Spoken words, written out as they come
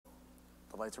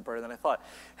lights are brighter than I thought.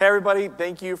 Hey everybody,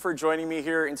 thank you for joining me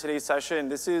here in today's session.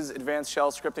 This is Advanced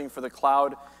Shell Scripting for the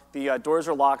Cloud. The doors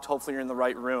are locked, hopefully you're in the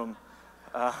right room.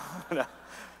 No,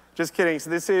 just kidding. So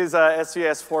this is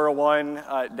SJS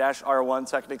 401-R1,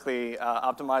 technically,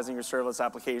 optimizing your serverless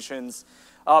applications.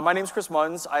 My name is Chris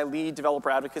Munns. I lead developer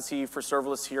advocacy for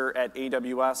serverless here at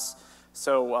AWS.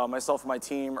 So myself and my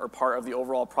team are part of the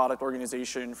overall product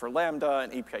organization for Lambda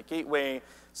and API Gateway,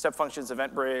 Step Functions,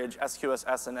 EventBridge, SQS,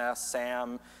 SNS,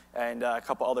 SAM, and a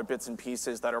couple other bits and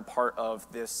pieces that are part of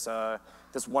this,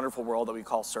 this wonderful world that we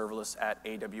call serverless at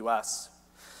AWS.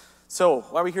 So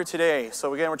why are we here today?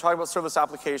 So again, we're talking about serverless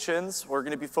applications. We're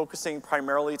going to be focusing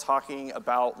primarily talking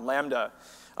about Lambda.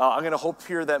 I'm going to hope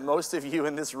here that most of you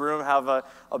in this room have a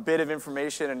bit of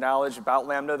information and knowledge about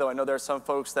Lambda, though I know there are some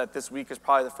folks that this week is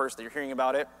probably the first that you're hearing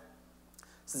about it.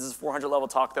 Since this is a 400-level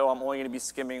talk, though, I'm only going to be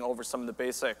skimming over some of the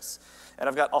basics. And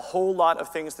I've got a whole lot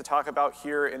of things to talk about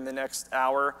here in the next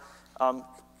hour. Can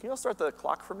you all start the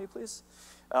clock for me, please?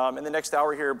 In the next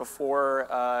hour here before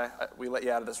we let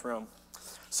you out of this room.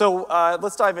 So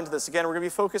let's dive into this. Again, we're going to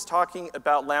be focused talking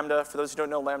about Lambda. For those who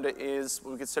don't know, Lambda is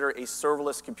what we consider a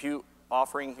serverless compute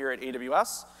offering here at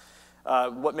AWS.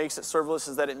 What makes it serverless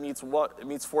is that it meets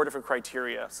 4 different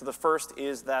criteria. So the first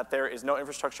is that there is no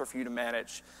infrastructure for you to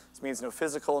manage. This means no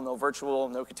physical, no virtual,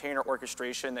 no container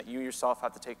orchestration that you yourself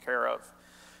have to take care of.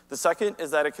 The second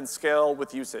is that it can scale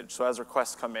with usage. So as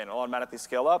requests come in, it'll automatically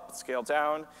scale up, scale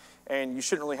down, and you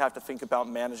shouldn't really have to think about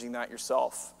managing that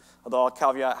yourself. Although I'll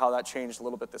caveat how that changed a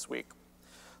little bit this week.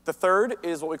 The third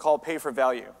is what we call pay for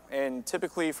value. And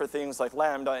typically for things like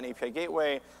Lambda and API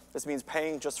Gateway, this means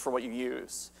paying just for what you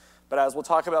use. But as we'll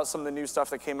talk about some of the new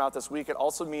stuff that came out this week, it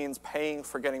also means paying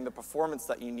for getting the performance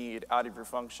that you need out of your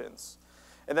functions.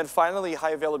 And then finally,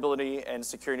 high availability and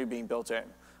security being built in.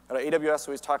 At AWS,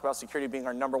 we always talk about security being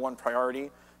our #1 priority.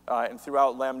 And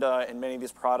throughout Lambda and many of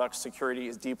these products, security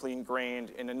is deeply ingrained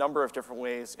in a number of different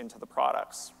ways into the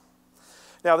products.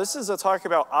 Now, this is a talk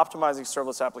about optimizing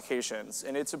serverless applications,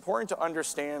 and it's important to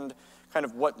understand kind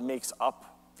of what makes up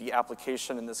the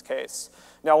application in this case.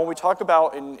 Now, when we talk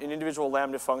about an individual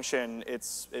Lambda function, it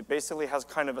basically has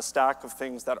kind of a stack of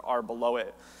things that are below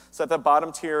it. So at the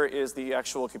bottom tier is the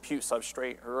actual compute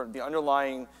substrate, or the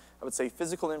underlying, I would say,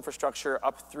 physical infrastructure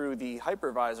up through the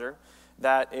hypervisor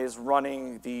that is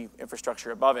running the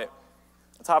infrastructure above it.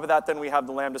 On top of that, then we have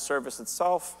the Lambda service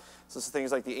itself. So this is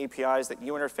things like the APIs that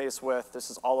you interface with. This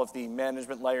is all of the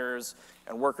management layers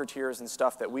and worker tiers and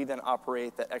stuff that we then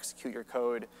operate that execute your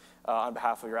code on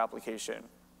behalf of your application.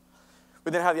 We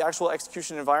then have the actual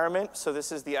execution environment. So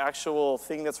this is the actual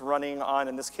thing that's running on,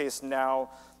 in this case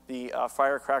now, the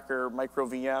Firecracker micro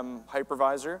VM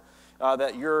hypervisor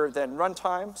that your then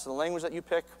runtime, so the language that you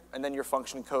pick, and then your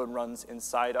function code runs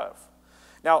inside of.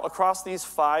 Now, across these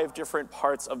 5 different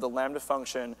parts of the Lambda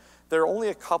function, there are only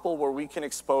a couple where we can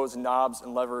expose knobs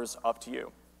and levers up to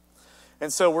you.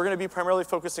 And so we're going to be primarily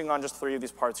focusing on just 3 of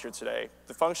these parts here today.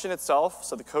 The function itself,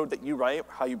 so the code that you write,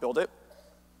 how you build it.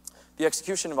 The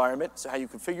execution environment, so how you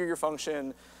configure your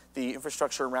function, the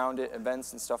infrastructure around it,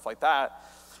 events and stuff like that.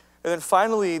 And then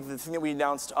finally, the thing that we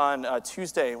announced on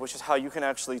Tuesday, which is how you can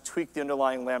actually tweak the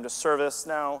underlying Lambda service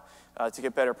now to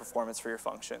get better performance for your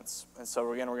functions. And so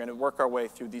we're going to work our way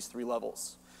through these 3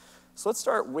 levels. So let's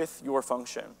start with your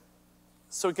function.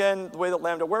 So again, the way that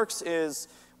Lambda works is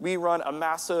we run a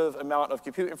massive amount of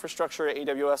compute infrastructure at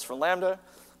AWS for Lambda.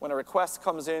 When a request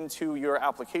comes into your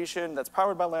application that's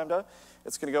powered by Lambda,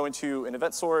 it's going to go into an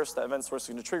event source. That event source is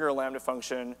going to trigger a Lambda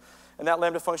function. And that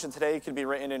Lambda function today can be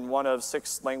written in one of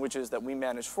 6 languages that we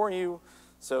manage for you.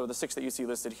 So the 6 that you see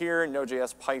listed here,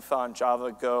 Node.js, Python,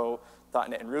 Java, Go,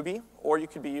 .NET, and Ruby. Or you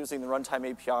could be using the Runtime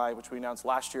API, which we announced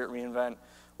last year at reInvent,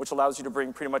 which allows you to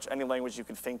bring pretty much any language you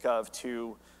can think of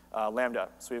to Lambda.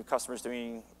 So we have customers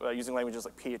using languages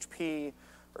like PHP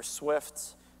or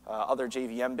Swift, other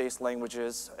JVM-based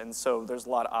languages. And so there's a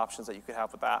lot of options that you could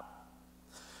have with that.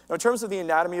 Now, in terms of the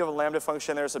anatomy of a Lambda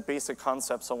function, there's a basic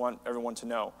concept I want everyone to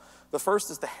know. The first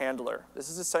is the handler. This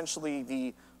is essentially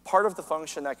the part of the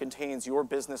function that contains your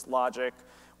business logic,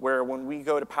 where when we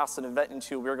go to pass an event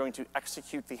into, we're going to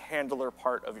execute the handler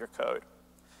part of your code.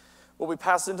 What we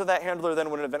pass into that handler then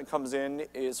when an event comes in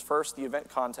is first the event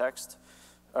context,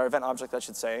 or event object, I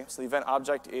should say. So the event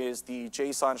object is the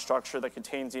JSON structure that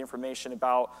contains the information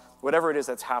about whatever it is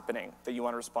that's happening that you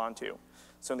want to respond to.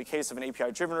 So in the case of an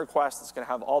API-driven request, it's going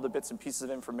to have all the bits and pieces of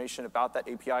information about that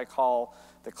API call,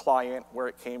 the client, where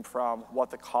it came from, what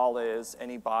the call is,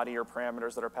 any body or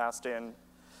parameters that are passed in.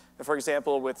 And for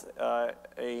example, with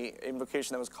an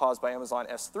invocation that was caused by Amazon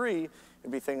S3,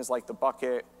 it'd be things like the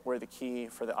bucket, where the key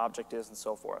for the object is, and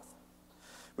so forth.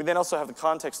 We then also have the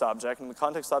context object, and the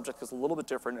context object is a little bit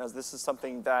different as this is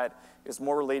something that is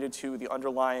more related to the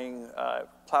underlying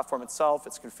platform itself,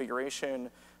 its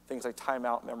configuration, things like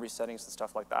timeout, memory settings, and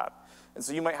stuff like that. And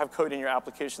so you might have code in your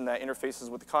application that interfaces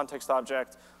with the context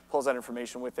object, pulls that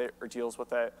information with it, or deals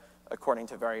with it according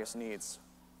to various needs.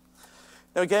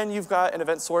 Now again, you've got an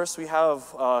event source. We have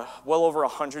well over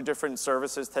 100 different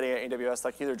services today at AWS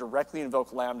that can either directly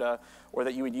invoke Lambda or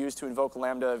that you would use to invoke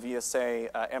Lambda via, say,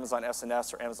 Amazon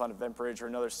SNS or Amazon EventBridge or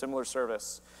another similar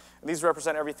service. And these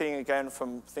represent everything, again,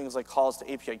 from things like calls to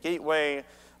API Gateway,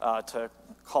 to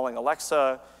calling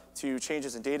Alexa, to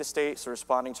changes in data state, so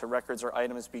responding to records or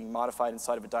items being modified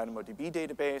inside of a DynamoDB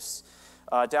database,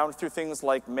 down through things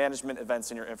like management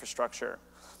events in your infrastructure.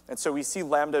 And so we see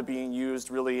Lambda being used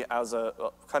really as a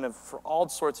kind of for all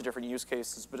sorts of different use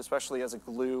cases, but especially as a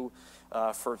glue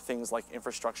for things like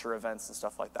infrastructure events and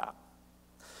stuff like that.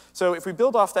 So if we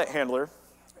build off that handler,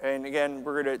 and again,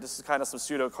 this is kind of some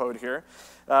pseudocode here.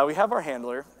 We have our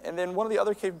handler, and then one of the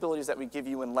other capabilities that we give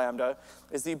you in Lambda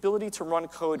is the ability to run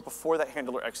code before that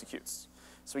handler executes.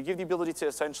 So we give the ability to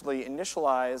essentially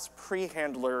initialize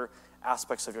pre-handler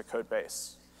aspects of your code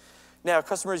base. Now,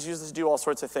 customers use this to do all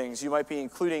sorts of things. You might be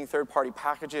including third-party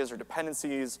packages or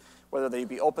dependencies, whether they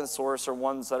be open source or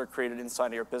ones that are created inside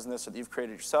of your business or that you've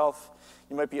created yourself.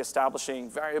 You might be establishing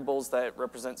variables that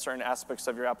represent certain aspects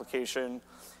of your application.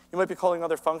 You might be calling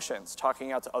other functions,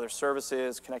 talking out to other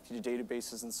services, connecting to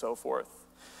databases, and so forth.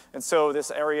 And so this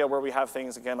area where we have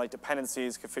things, again, like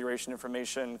dependencies, configuration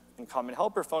information, and common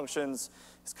helper functions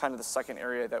is kind of the second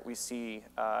area that we see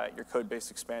your code base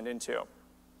expand into.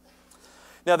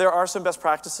 Now, there are some best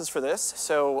practices for this.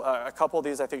 So a couple of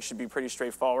these I think should be pretty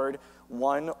straightforward.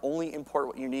 One, only import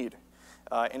what you need.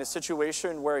 In a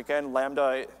situation where, again,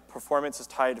 Lambda performance is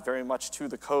tied very much to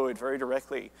the code very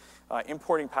directly,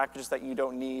 importing packages that you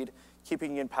don't need,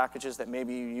 keeping in packages that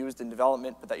maybe you used in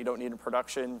development but that you don't need in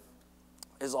production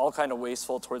is all kind of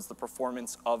wasteful towards the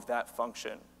performance of that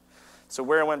function. So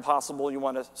where and when possible, you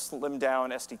want to slim down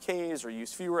SDKs or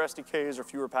use fewer SDKs or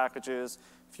fewer packages,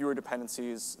 fewer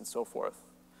dependencies, and so forth.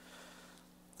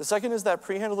 The second is that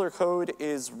pre-handler code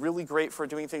is really great for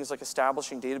doing things like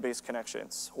establishing database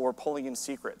connections or pulling in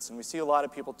secrets. And we see a lot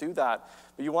of people do that,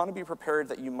 but you want to be prepared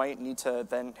that you might need to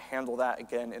then handle that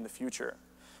again in the future.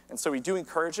 And so we do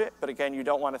encourage it, but again, you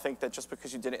don't want to think that just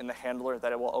because you did it in the handler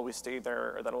that it will always stay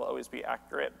there or that it will always be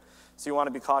accurate. So you want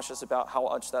to be cautious about how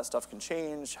much that stuff can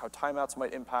change, how timeouts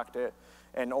might impact it,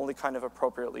 and only kind of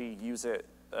appropriately use it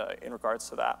in regards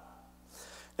to that.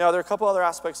 Now, there are a couple other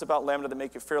aspects about Lambda that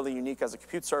make it fairly unique as a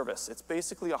compute service. It's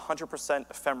basically 100%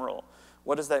 ephemeral.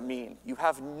 What does that mean? You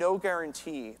have no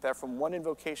guarantee that from one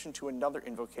invocation to another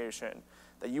invocation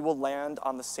that you will land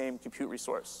on the same compute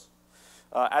resource.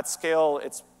 At scale,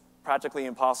 it's practically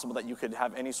impossible that you could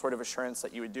have any sort of assurance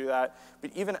that you would do that.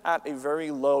 But even at a very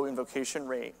low invocation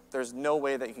rate, there's no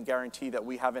way that you can guarantee that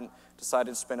we haven't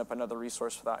decided to spin up another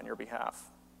resource for that on your behalf.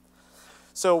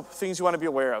 So things you want to be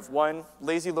aware of. One,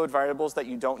 lazy load variables that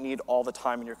you don't need all the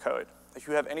time in your code. If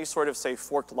you have any sort of, say,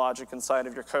 forked logic inside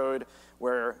of your code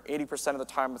where 80% of the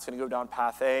time it's going to go down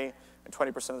path A and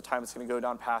 20% of the time it's going to go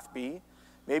down path B,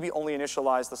 maybe only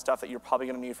initialize the stuff that you're probably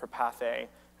going to need for path A,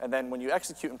 and then when you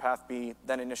execute in path B,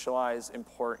 then initialize,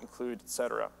 import, include,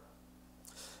 etc.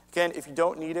 Again, if you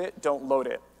don't need it, don't load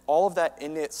it. All of that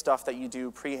init stuff that you do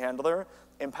pre-handler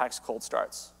impacts cold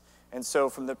starts. And so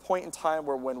from the point in time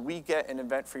where when we get an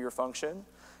event for your function,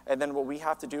 and then what we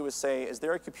have to do is say, is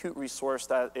there a compute resource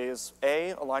that is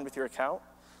A, aligned with your account,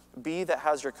 B, that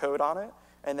has your code on it,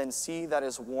 and then C, that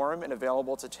is warm and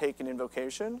available to take an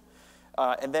invocation,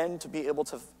 and then to be able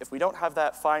to, if we don't have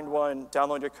that, find one,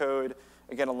 download your code,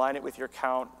 again, align it with your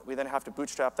account. We then have to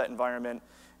bootstrap that environment.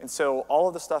 And so all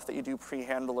of the stuff that you do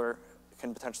pre-handler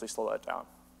can potentially slow that down.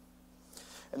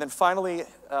 And then finally,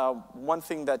 one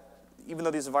thing that, even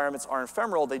though these environments are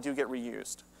ephemeral, they do get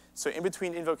reused. So in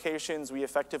between invocations, we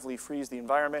effectively freeze the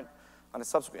environment. On a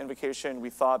subsequent invocation, we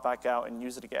thaw it back out and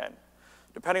use it again.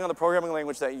 Depending on the programming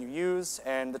language that you use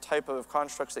and the type of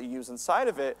constructs that you use inside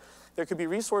of it, there could be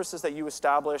resources that you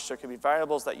establish, there could be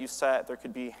variables that you set, there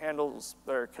could be handles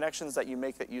or connections that you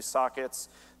make that use sockets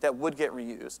that would get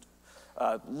reused.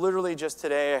 Literally just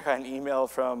today, I got an email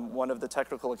from one of the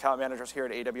technical account managers here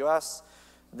at AWS.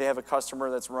 They have a customer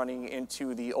that's running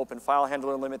into the open file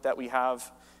handler limit that we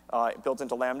have built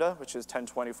into Lambda, which is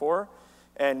 1024.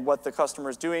 And what the customer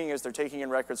is doing is they're taking in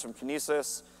records from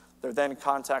Kinesis. They're then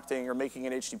contacting or making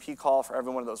an HTTP call for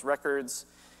every one of those records.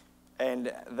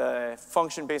 And the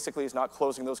function basically is not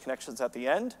closing those connections at the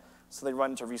end, so they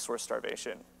run into resource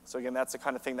starvation. So again, that's the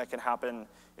kind of thing that can happen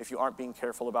if you aren't being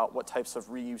careful about what types of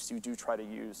reuse you do try to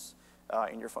use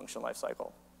in your function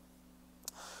lifecycle.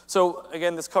 So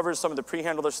again, this covers some of the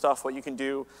pre-handler stuff, what you can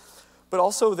do. But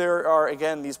also there are,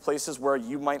 again, these places where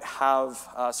you might have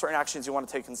certain actions you want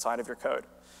to take inside of your code.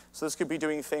 So this could be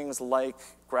doing things like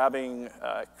grabbing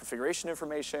configuration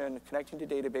information, connecting to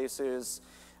databases,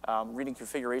 reading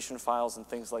configuration files, and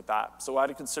things like that. So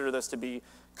I'd consider this to be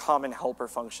common helper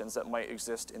functions that might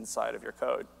exist inside of your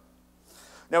code.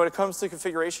 Now, when it comes to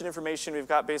configuration information, we've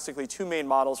got basically two main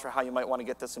models for how you might want to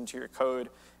get this into your code.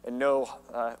 And no,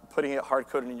 putting it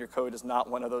hard-coded in your code is not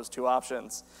one of those two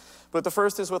options. But the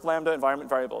first is with Lambda environment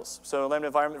variables. So Lambda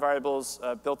environment variables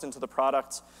built into the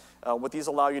product. What these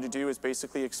allow you to do is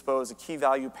basically expose a key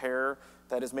value pair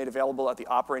that is made available at the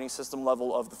operating system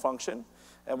level of the function.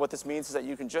 And what this means is that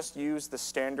you can just use the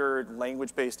standard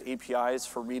language-based APIs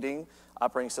for reading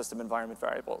operating system environment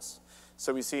variables.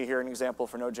 So we see here an example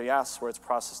for Node.js where it's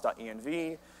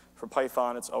process.env. For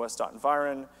Python, it's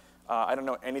os.environ. I don't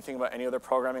know anything about any other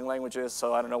programming languages,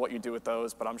 so I don't know what you do with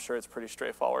those, but I'm sure it's pretty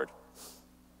straightforward.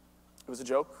 It was a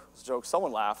joke. It was a joke.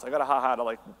 Someone laughed. I got a ha-ha to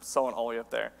like someone all the way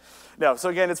up there. No, so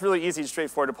again, it's really easy and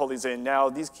straightforward to pull these in. Now,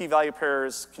 these key value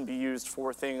pairs can be used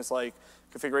for things like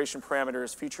configuration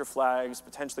parameters, feature flags,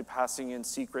 potentially passing in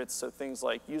secrets, so things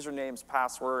like usernames,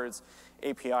 passwords,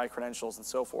 API credentials, and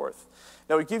so forth.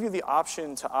 Now, we give you the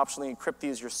option to optionally encrypt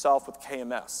these yourself with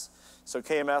KMS. So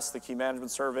KMS, the key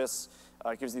management service,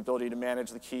 gives the ability to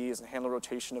manage the keys and handle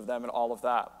rotation of them and all of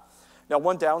that. Now,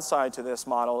 one downside to this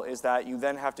model is that you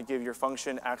then have to give your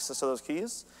function access to those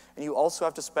keys, and you also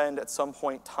have to spend at some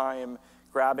point time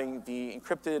grabbing the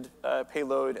encrypted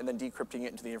payload and then decrypting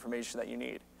it into the information that you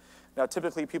need. Now,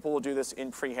 typically, people will do this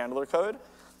in pre-handler code.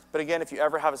 But again, if you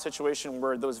ever have a situation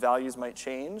where those values might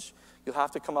change, you'll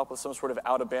have to come up with some sort of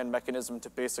out-of-band mechanism to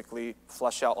basically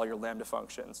flesh out all your Lambda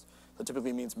functions. That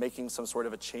typically means making some sort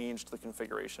of a change to the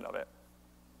configuration of it.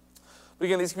 But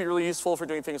again, these can be really useful for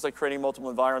doing things like creating multiple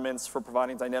environments, for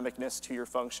providing dynamicness to your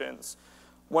functions.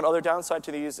 One other downside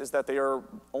to these is that they are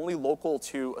only local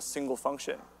to a single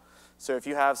function. So if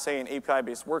you have, say, an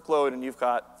API-based workload and you've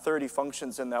got 30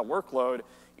 functions in that workload,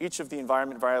 each of the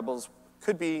environment variables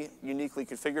could be uniquely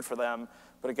configured for them,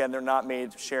 but again, they're not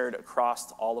made shared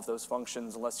across all of those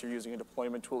functions unless you're using a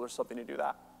deployment tool or something to do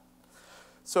that.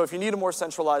 So if you need a more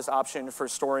centralized option for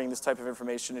storing this type of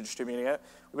information and distributing it,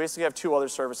 we basically have two other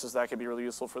services that could be really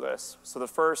useful for this. So the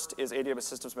first is AWS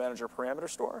Systems Manager Parameter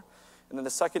Store, and then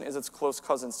the second is its close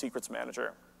cousin Secrets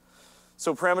Manager.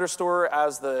 So Parameter Store,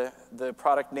 as the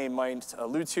product name might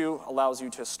allude to, allows you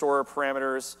to store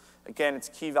parameters. Again, it's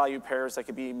key value pairs that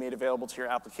can be made available to your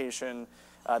application.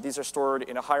 These are stored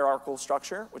in a hierarchical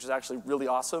structure, which is actually really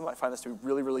awesome. I find this to be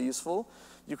really, really useful.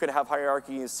 You could have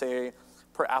hierarchies, say,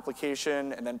 per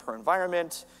application and then per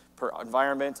environment,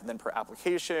 and then per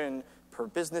application, per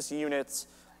business units,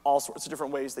 all sorts of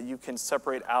different ways that you can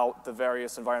separate out the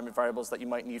various environment variables that you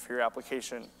might need for your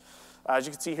application. As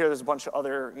you can see here, there's a bunch of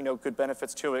other good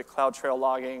benefits to it: CloudTrail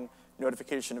logging,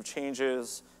 notification of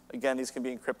changes. Again, these can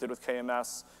be encrypted with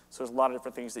KMS, so there's a lot of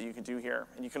different things that you can do here.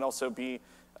 And you can also be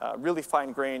really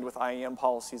fine-grained with IAM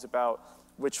policies about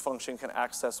which function can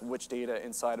access which data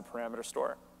inside a parameter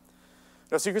store.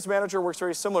 Now, Secrets Manager works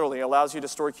very similarly. It allows you to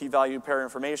store key value pair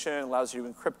information, allows you to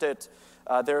encrypt it.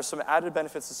 There are some added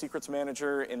benefits to Secrets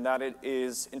Manager in that it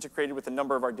is integrated with a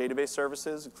number of our database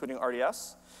services, including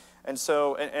RDS. And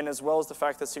so, and as well as the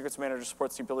fact that Secrets Manager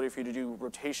supports the ability for you to do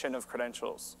rotation of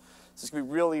credentials. So this can be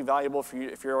really valuable for you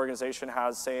if your organization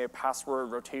has, say, a password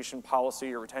rotation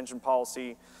policy or retention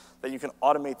policy, that you can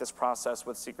automate this process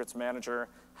with Secrets Manager,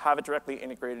 have it directly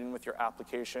integrated in with your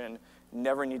application,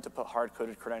 never need to put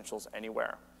hard-coded credentials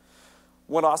anywhere.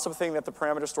 One awesome thing that the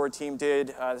Parameter Store team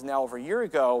did is now over a year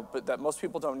ago, but that most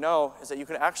people don't know, is that you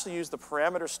can actually use the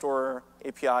Parameter Store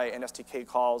API and SDK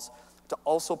calls to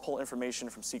also pull information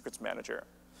from Secrets Manager.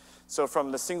 So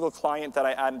from the single client that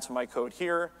I add into my code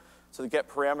here, to the get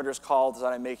parameters call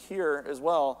that I make here as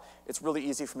well, it's really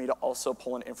easy for me to also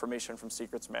pull in information from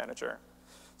Secrets Manager.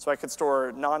 So I could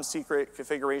store non-secret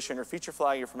configuration or feature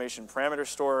flag information in Parameter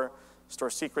Store, store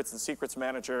secrets in Secrets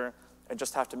Manager, and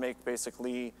just have to make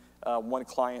basically one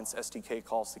client's SDK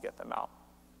calls to get them out.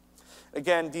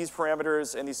 Again, these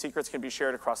parameters and these secrets can be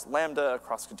shared across Lambda,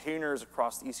 across containers,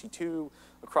 across EC2,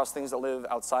 across things that live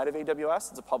outside of AWS.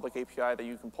 It's a public API that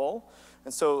you can pull.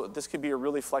 And so this could be a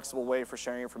really flexible way for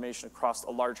sharing information across a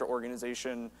larger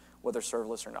organization, whether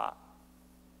serverless or not.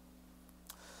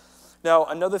 Now,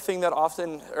 another thing that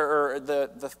often, or the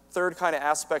third kind of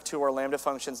aspect to our Lambda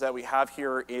functions that we have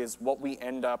here is what we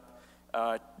end up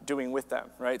doing with them,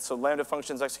 right? So Lambda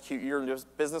functions execute your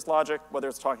business logic, whether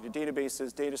it's talking to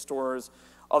databases, data stores,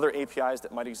 other APIs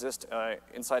that might exist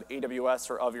inside AWS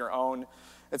or of your own.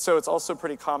 And so it's also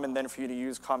pretty common then for you to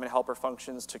use common helper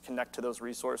functions to connect to those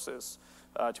resources,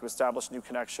 to establish new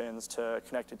connections, to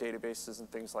connect to databases and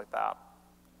things like that.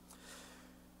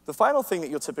 The final thing that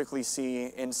you'll typically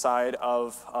see inside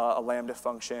of a Lambda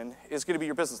function is going to be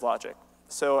your business logic.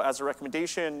 So as a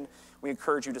recommendation, we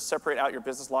encourage you to separate out your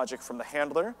business logic from the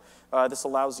handler. This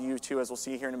allows you to, as we'll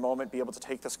see here in a moment, be able to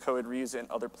take this code, reuse it in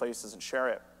other places, and share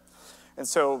it. And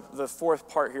so the fourth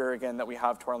part here, again, that we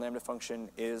have to our Lambda function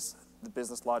is the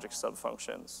business logic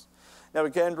subfunctions. Now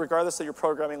again, regardless of your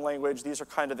programming language, these are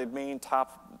kind of the main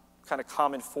top kind of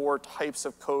common 4 types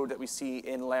of code that we see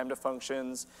in Lambda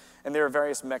functions, and there are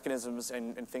various mechanisms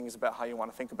and things about how you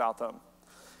want to think about them.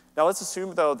 Now let's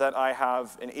assume though that I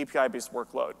have an API-based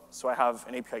workload. So I have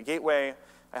an API gateway,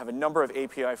 I have a number of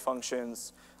API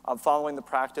functions. I'm following the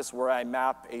practice where I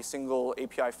map a single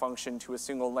API function to a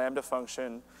single Lambda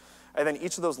function. And then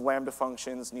each of those Lambda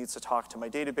functions needs to talk to my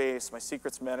database, my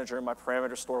secrets manager, my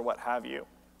parameter store, what have you.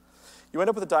 You end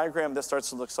up with a diagram that starts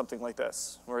to look something like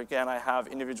this, where again, I have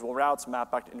individual routes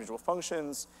mapped back to individual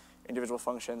functions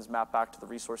map back to the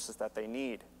resources that they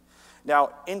need.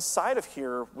 Now, inside of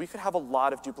here, we could have a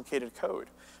lot of duplicated code,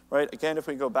 right? Again, if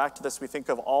we go back to this, we think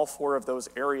of all 4 of those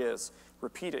areas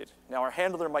repeated. Now, our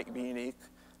handler might be unique,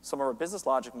 some of our business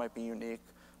logic might be unique,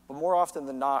 but more often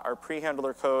than not, our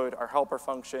pre-handler code, our helper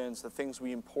functions, the things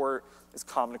we import is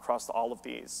common across all of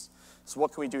these. So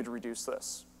what can we do to reduce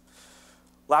this?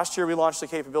 Last year, we launched a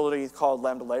capability called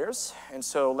Lambda Layers. And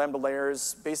so Lambda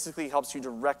Layers basically helps you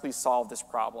directly solve this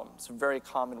problem. It's a very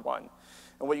common one.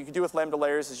 And what you can do with Lambda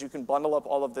Layers is you can bundle up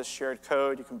all of this shared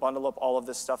code. You can bundle up all of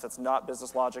this stuff that's not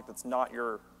business logic, that's not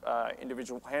your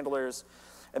individual handlers,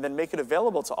 and then make it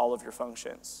available to all of your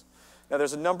functions. Now,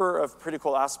 there's a number of pretty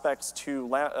cool aspects to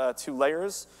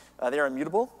layers. They are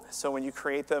immutable. So when you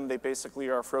create them, they basically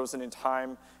are frozen in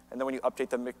time. And then when you update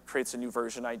them, it creates a new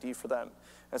version ID for them.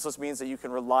 And so this means that you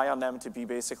can rely on them to be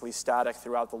basically static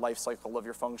throughout the life cycle of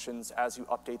your functions as you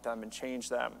update them and change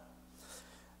them.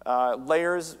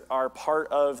 Layers are part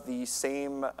of the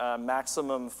same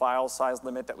maximum file size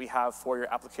limit that we have for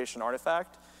your application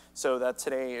artifact. So that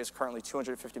today is currently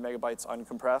 250 megabytes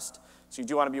uncompressed. So you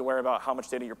do want to be aware about how much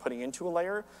data you're putting into a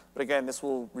layer. But again, this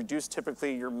will reduce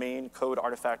typically your main code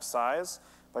artifact size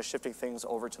by shifting things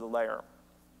over to the layer.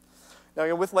 Now,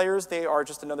 again, with layers, they are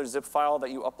just another zip file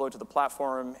that you upload to the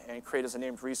platform and create as a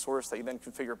named resource that you then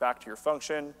configure back to your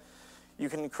function. You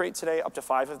can create today up to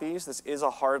 5 of these. This is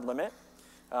a hard limit.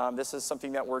 This is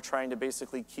something that we're trying to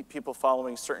basically keep people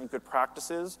following certain good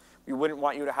practices. We wouldn't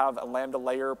want you to have a Lambda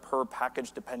layer per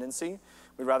package dependency.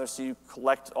 We'd rather see you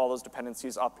collect all those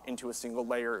dependencies up into a single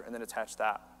layer and then attach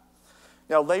that.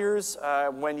 Now, layers,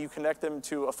 when you connect them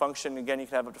to a function, again, you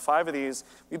can have up to 5 of these,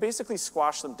 we basically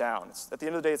squash them down. At the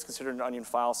end of the day, it's considered an onion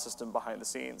file system behind the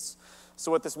scenes. So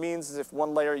what this means is if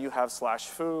one layer you have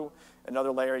 /foo,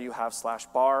 another layer you have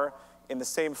 /bar, in the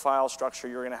same file structure,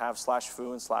 you're going to have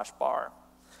 /foo and /bar.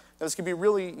 Now, this can be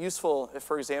really useful if,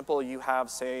 for example, you have,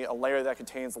 say, a layer that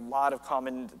contains a lot of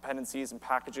common dependencies and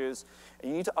packages, and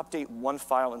you need to update one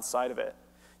file inside of it.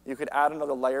 You could add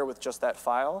another layer with just that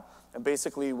file, and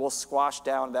basically we'll squash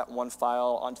down that one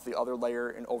file onto the other layer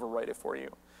and overwrite it for you.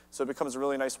 So it becomes a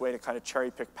really nice way to kind of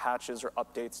cherry pick patches or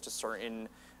updates to certain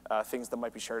things that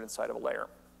might be shared inside of a layer.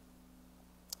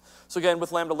 So again,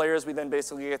 with Lambda layers, we then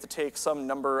basically get to take some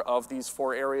number of these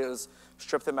 4 areas,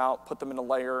 strip them out, put them in a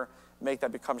layer, make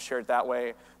that become shared that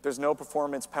way. There's no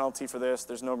performance penalty for this.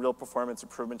 There's no real performance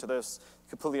improvement to this.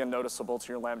 Completely unnoticeable to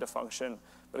your Lambda function.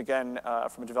 But again,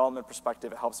 from a development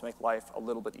perspective, it helps make life a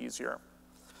little bit easier.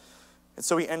 And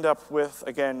so we end up with,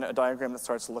 again, a diagram that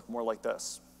starts to look more like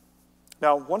this.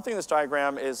 Now, one thing in this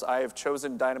diagram is I've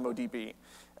chosen DynamoDB.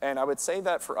 And I would say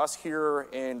that for us here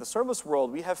in the serverless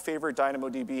world, we have favored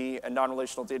DynamoDB and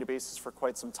non-relational databases for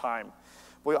quite some time.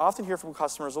 We often hear from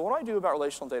customers, well, what do I do about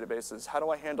relational databases? How do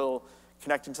I handle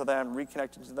connecting to them,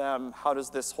 reconnecting to them? How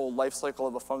does this whole life cycle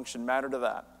of a function matter to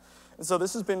that? And so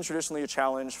this has been traditionally a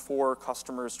challenge for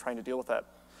customers trying to deal with that.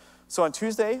 So on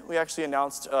Tuesday, we actually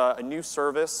announced a new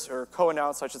service, or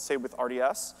co-announced, I should say, with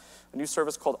RDS, a new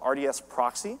service called RDS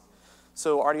Proxy.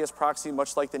 So RDS Proxy,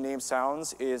 much like the name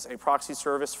sounds, is a proxy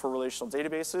service for relational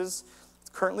databases. It's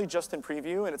currently just in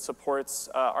preview, and it supports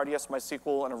RDS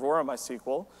MySQL and Aurora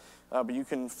MySQL. But you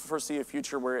can foresee a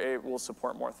future where it will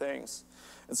support more things.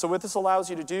 And so what this allows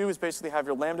you to do is basically have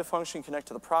your Lambda function connect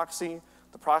to the proxy.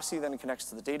 The proxy then connects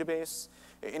to the database.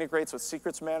 It integrates with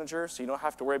Secrets Manager, so you don't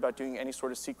have to worry about doing any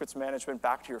sort of secrets management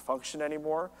back to your function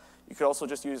anymore. You could also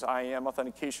just use IAM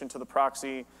authentication to the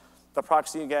proxy. The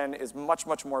proxy, again, is much,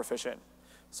 much more efficient.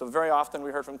 So very often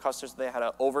we heard from customers that they had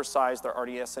to oversize their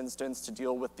RDS instance to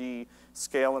deal with the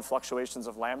scale and fluctuations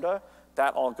of Lambda.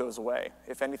 That all goes away.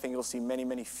 If anything, you'll see many,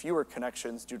 many fewer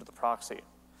connections due to the proxy.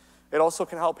 It also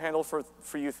can help handle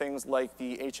for you things like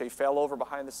the HA failover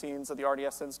behind the scenes of the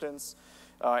RDS instance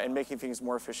and making things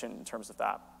more efficient in terms of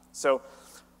that. So a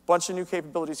bunch of new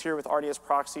capabilities here with RDS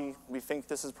proxy. We think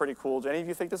this is pretty cool. Do any of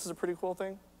you think this is a pretty cool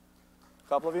thing? A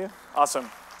couple of you? Awesome.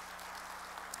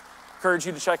 Encourage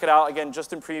you to check it out, again,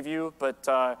 just in preview,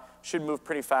 but should move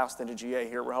pretty fast into GA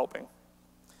here, we're hoping.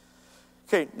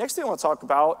 Okay, next thing I want to talk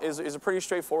about is a pretty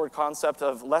straightforward concept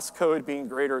of less code being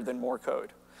greater than more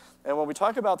code. And when we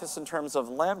talk about this in terms of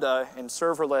Lambda and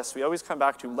serverless, we always come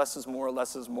back to less is more,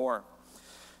 less is more.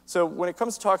 So when it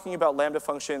comes to talking about Lambda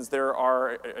functions, there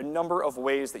are a number of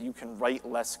ways that you can write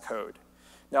less code.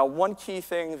 Now, one key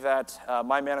thing that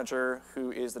my manager,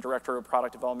 who is the director of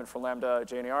product development for Lambda,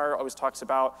 JNAR, always talks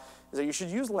about is that you should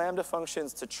use Lambda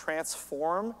functions to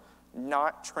transform,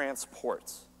 not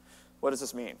transport. What does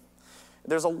this mean?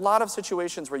 There's a lot of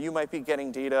situations where you might be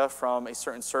getting data from a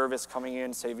certain service coming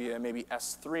in, say via maybe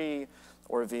S3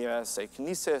 or via, say,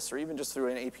 Kinesis or even just through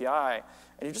an API,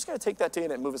 and you just got to take that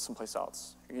data and move it someplace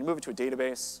else. You're going to move it to a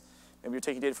database. Maybe you're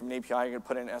taking data from an API, you're going to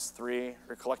put it in S3.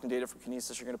 You're collecting data from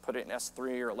Kinesis, you're going to put it in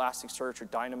S3 or Elasticsearch or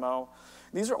Dynamo.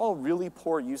 These are all really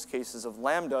poor use cases of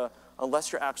Lambda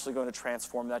unless you're actually going to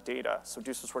transform that data, so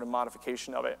do some sort of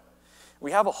modification of it. We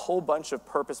have a whole bunch of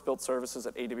purpose-built services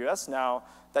at AWS now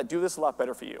that do this a lot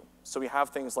better for you. So we have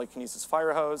things like Kinesis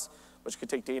Firehose, which could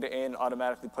take data in,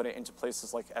 automatically put it into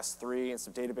places like S3 and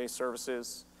some database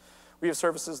services. We have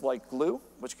services like Glue,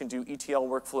 which can do ETL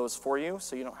workflows for you,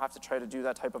 so you don't have to try to do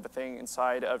that type of a thing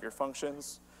inside of your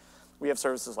functions. We have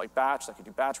services like Batch that can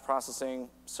do batch processing,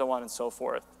 so on and so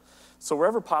forth. So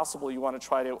wherever possible, you want to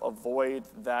try to avoid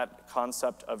that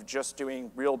concept of just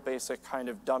doing real basic kind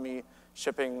of dummy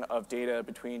shipping of data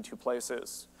between two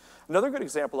places. Another good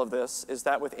example of this is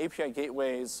that with API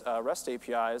gateways, REST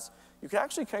APIs, you can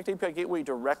actually connect API gateway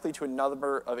directly to a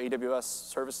number of AWS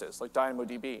services, like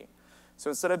DynamoDB. So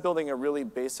instead of building a really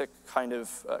basic kind of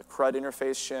CRUD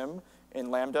interface shim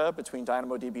in Lambda between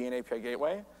DynamoDB and API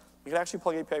gateway, you can actually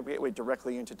plug API gateway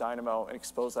directly into Dynamo and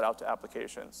expose that out to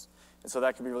applications. And so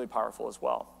that can be really powerful as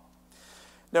well.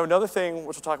 Now, another thing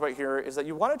which we'll talk about here is that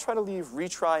you want to try to leave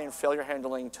retry and failure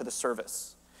handling to the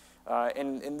service.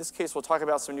 In this case, we'll talk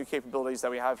about some new capabilities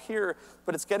that we have here,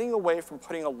 but it's getting away from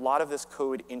putting a lot of this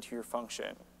code into your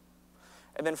function.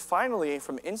 And then finally,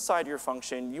 from inside your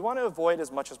function, you want to avoid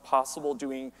as much as possible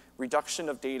doing reduction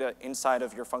of data inside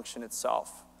of your function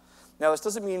itself. Now, this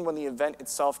doesn't mean when the event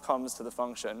itself comes to the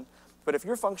function, but if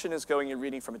your function is going and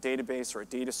reading from a database or a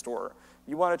data store,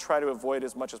 you want to try to avoid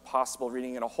as much as possible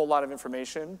reading in a whole lot of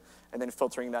information and then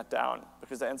filtering that down,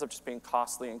 because that ends up just being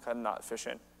costly and kind of not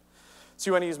efficient. So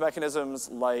you want to use mechanisms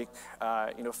like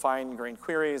fine-grained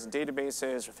queries and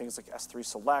databases, or things like S3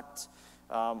 Select,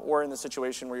 or in the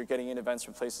situation where you're getting in events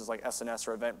from places like SNS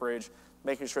or EventBridge,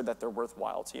 making sure that they're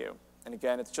worthwhile to you. And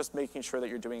again, it's just making sure that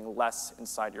you're doing less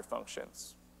inside your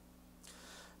functions.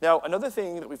 Now, another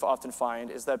thing that we've often find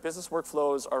is that business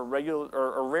workflows are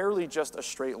rarely just a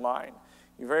straight line.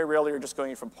 You very rarely are just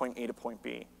going from point A to point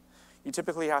B. You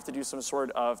typically have to do some sort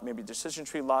of maybe decision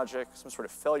tree logic, some sort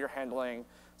of failure handling,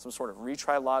 some sort of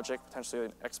retry logic, potentially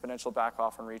an exponential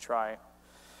backoff and retry.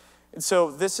 And so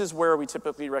this is where we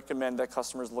typically recommend that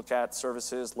customers look at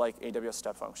services like AWS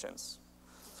Step Functions.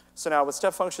 So now with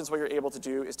Step Functions, what you're able to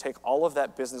do is take all of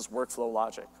that business workflow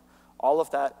logic, all of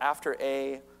that after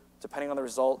A, depending on the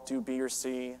result, do B or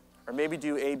C, or maybe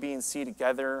do A, B, and C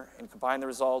together and combine the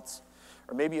results,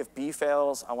 or maybe if B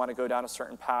fails, I want to go down a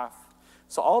certain path.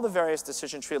 So all the various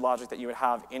decision tree logic that you would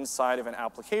have inside of an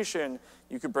application,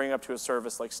 you could bring up to a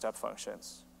service like Step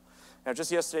Functions. Now,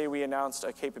 just yesterday, we announced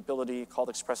a capability called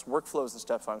Express Workflows in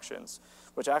Step Functions,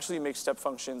 which actually makes Step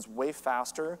Functions way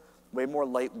faster, way more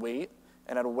lightweight,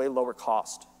 and at a way lower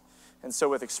cost. And so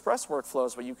with Express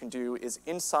Workflows, what you can do is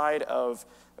inside of,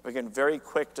 again, very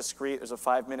quick, discrete, there's a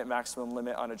 5-minute maximum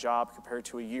limit on a job compared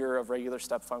to a year of regular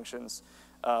Step Functions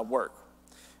work.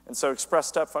 And so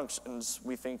Express Workflows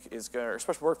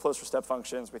for Step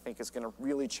Functions, we think is going to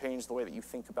really change the way that you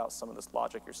think about some of this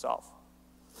logic yourself.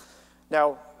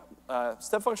 Now,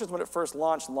 Step Functions, when it first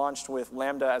launched with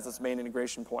Lambda as its main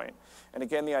integration point. And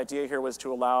again, the idea here was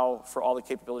to allow for all the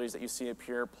capabilities that you see up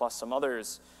here, plus some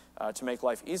others, to make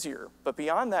life easier. But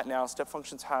beyond that now, Step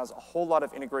Functions has a whole lot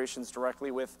of integrations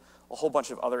directly with a whole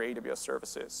bunch of other AWS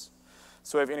services.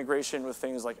 So we have integration with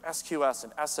things like SQS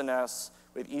and SNS,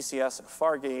 with ECS and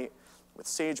Fargate, with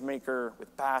SageMaker,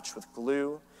 with Batch, with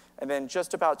Glue. And then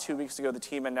just about 2 weeks ago, the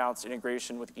team announced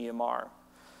integration with EMR.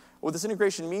 What this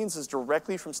integration means is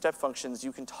directly from step functions,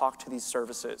 you can talk to these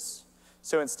services.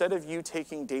 So instead of you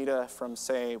taking data from,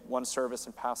 say, one service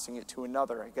and passing it to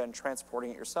another, again,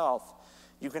 transporting it yourself,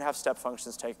 you can have step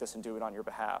functions take this and do it on your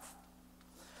behalf.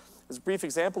 As a brief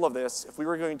example of this, if we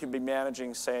were going to be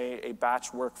managing, say, a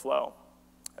batch workflow,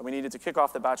 and we needed to kick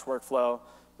off the batch workflow,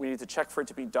 we needed to check for it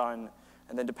to be done,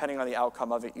 and then depending on the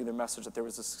outcome of it, either message that there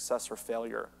was a success or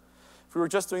failure. If we were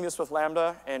just doing this with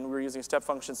Lambda and we were using step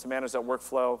functions to manage that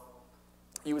workflow,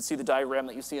 you would see the diagram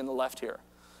that you see on the left here,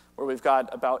 where we've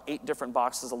got about 8 different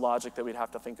boxes of logic that we'd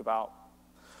have to think about.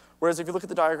 Whereas if you look at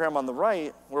the diagram on the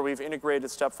right, where we've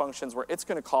integrated step functions where it's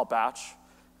going to call batch,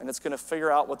 and it's going to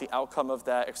figure out what the outcome of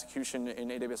that execution in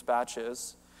AWS batch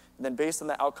is, and then based on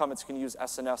the outcome, it's going to use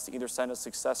SNS to either send a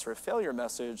success or a failure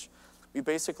message, we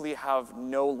basically have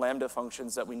no Lambda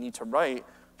functions that we need to write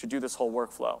to do this whole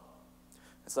workflow.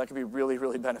 And so that can be really,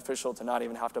 really beneficial to not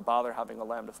even have to bother having a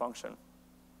Lambda function.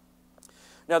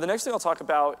 Now, the next thing I'll talk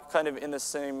about, kind of in the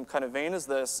same kind of vein as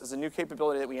this, is a new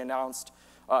capability that we announced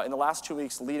in the last 2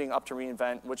 weeks leading up to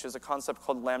reInvent, which is a concept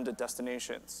called Lambda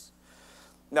destinations.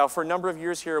 Now, for a number of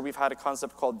years here, we've had a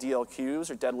concept called DL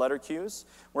queues, or dead letter queues,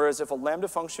 whereas if a Lambda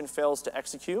function fails to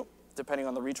execute, depending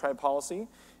on the retry policy,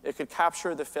 it could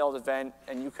capture the failed event,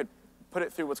 and you could put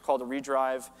it through what's called a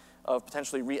redrive of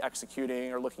potentially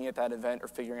re-executing or looking at that event or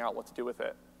figuring out what to do with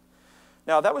it.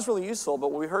 Now, that was really useful,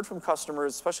 but what we heard from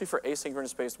customers, especially for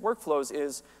asynchronous-based workflows,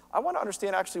 is I want to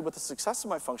understand actually what the success of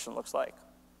my function looks like.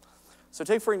 So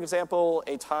take, for example,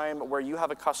 a time where you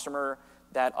have a customer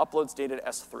that uploads data to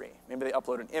S3. Maybe they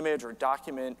upload an image or a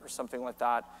document or something like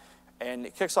that, and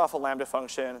it kicks off a Lambda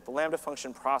function. The Lambda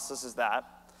function processes that.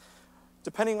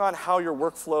 Depending on how your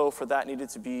workflow for that needed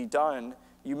to be done,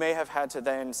 you may have had to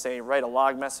then, say, write a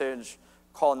log message,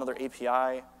 call another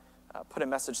API, put a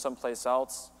message someplace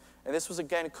else. And this was,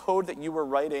 again, code that you were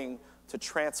writing to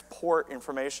transport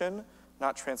information,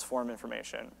 not transform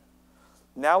information.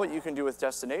 Now what you can do with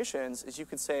destinations is you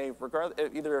can say,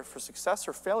 either for success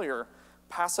or failure,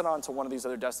 pass it on to one of these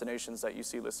other destinations that you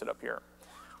see listed up here.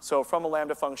 So from a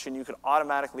Lambda function, you could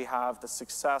automatically have the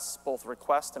success, both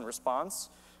request and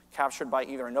response, captured by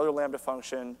either another Lambda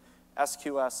function,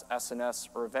 SQS, SNS,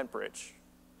 or EventBridge.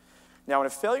 Now, in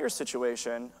a failure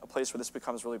situation, a place where this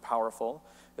becomes really powerful,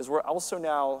 is we're also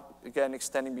now, again,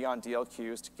 extending beyond DL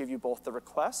queues to give you both the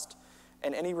request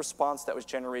and any response that was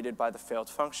generated by the failed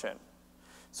function.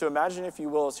 So imagine, if you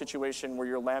will, a situation where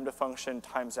your Lambda function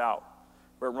times out,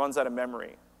 where it runs out of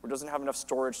memory, where it doesn't have enough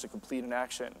storage to complete an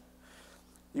action.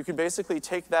 You can basically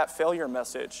take that failure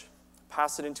message,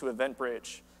 pass it into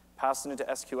EventBridge, pass it into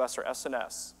SQS or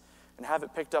SNS, and have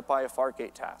it picked up by a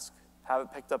Fargate task, have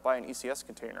it picked up by an ECS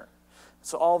container.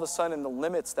 So all of a sudden, the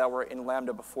limits that were in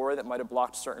Lambda before that might have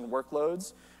blocked certain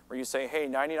workloads, where you say, hey,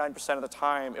 99% of the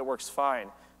time it works fine,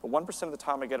 but 1% of the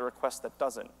time I get a request that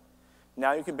doesn't.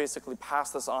 Now you can basically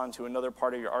pass this on to another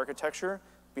part of your architecture,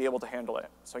 be able to handle it.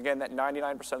 So again, that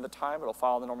 99% of the time, it'll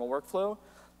follow the normal workflow.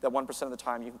 That 1% of the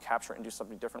time, you can capture it and do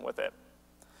something different with it.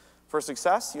 For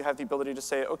success, you have the ability to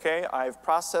say, OK, I've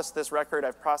processed this record,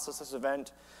 I've processed this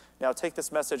event. Now take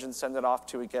this message and send it off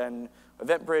to, again,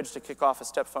 EventBridge to kick off a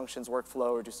step functions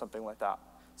workflow or do something like that.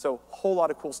 So a whole lot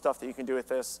of cool stuff that you can do with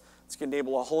this. It's going to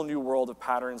enable a whole new world of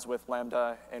patterns with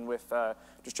Lambda and with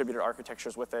distributed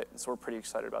architectures with it. And so we're pretty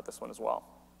excited about this one as well.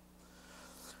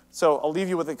 So I'll leave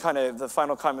you with the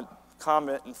final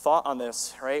comment and thought on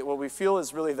this, right? What we feel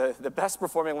is really the best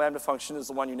performing Lambda function is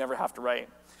the one you never have to write.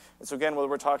 And so again, whether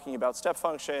we're talking about step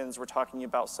functions, we're talking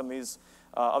about some of these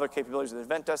other capabilities of the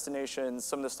event destinations,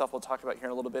 some of the stuff we'll talk about here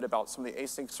in a little bit about some of the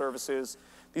async services.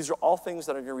 These are all things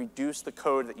that are going to reduce the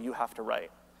code that you have to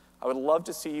write. I would love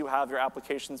to see you have your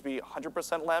applications be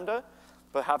 100% Lambda,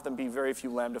 but have them be very few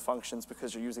Lambda functions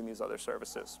because you're using these other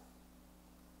services.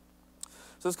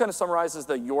 So this kind of summarizes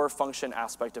the your function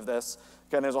aspect of this.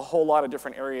 Again, there's a whole lot of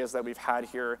different areas that we've had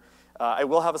here. I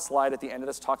will have a slide at the end of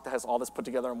this talk that has all this put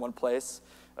together in one place,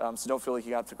 so don't feel like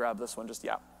you have to grab this one just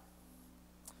yet.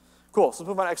 Cool, so let's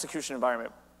move on to execution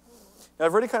environment. Now,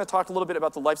 I've already kind of talked a little bit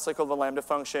about the lifecycle of a Lambda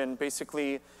function.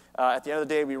 Basically, at the end of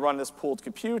the day, we run this pooled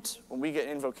compute. When we get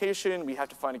invocation, we have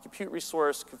to find a compute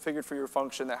resource configured for your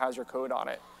function that has your code on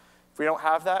it. If we don't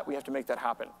have that, we have to make that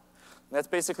happen. And that's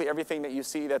basically everything that you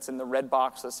see that's in the red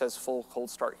box that says full cold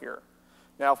start here.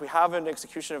 Now, if we have an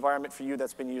execution environment for you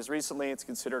that's been used recently, it's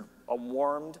considered a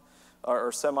warmed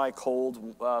or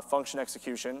semi-cold function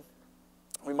execution.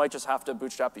 We might just have to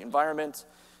bootstrap the environment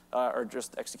or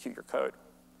just execute your code.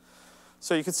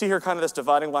 So you can see here kind of this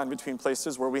dividing line between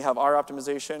places where we have our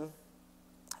optimization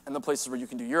and the places where you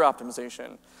can do your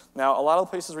optimization. Now, a lot of the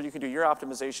places where you can do your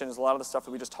optimization is a lot of the stuff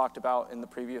that we just talked about in the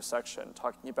previous section,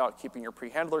 talking about keeping your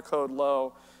pre-handler code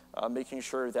low, making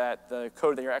sure that the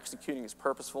code that you're executing is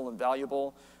purposeful and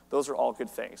valuable. Those are all good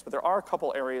things. But there are a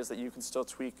couple areas that you can still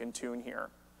tweak and tune here.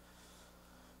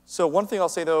 So one thing I'll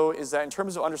say, though, is that in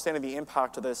terms of understanding the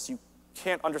impact of this, you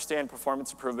can't understand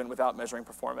performance improvement without measuring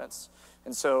performance.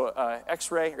 And so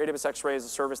X-Ray, or AWS X-Ray, is a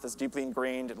service that's deeply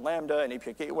ingrained in Lambda and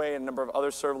API Gateway and a number of other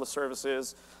serverless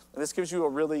services. And this gives you a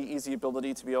really easy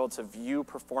ability to be able to view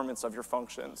performance of your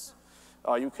functions.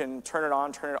 You can turn it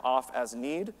on, turn it off as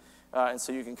need. And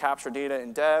so you can capture data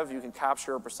in dev. You can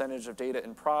capture a percentage of data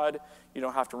in prod. You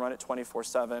don't have to run it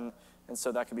 24/7. And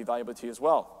so that can be valuable to you as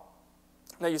well.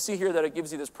 Now you see here that it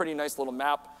gives you this pretty nice little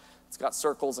map. It's got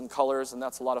circles and colors, and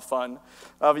that's a lot of fun.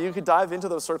 But you could dive into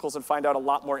those circles and find out a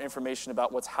lot more information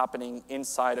about what's happening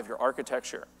inside of your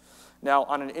architecture. Now,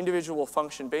 on an individual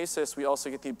function basis, we also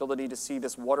get the ability to see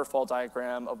this waterfall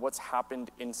diagram of what's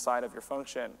happened inside of your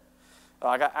function.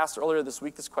 I got asked earlier this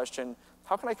week this question,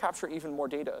 how can I capture even more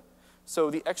data? So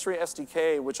the X-Ray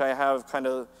SDK, which I have kind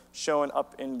of shown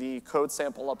up in the code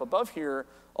sample up above here,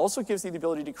 also gives you the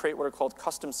ability to create what are called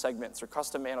custom segments or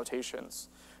custom annotations.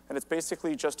 And it's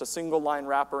basically just a single line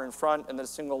wrapper in front and then a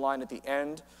single line at the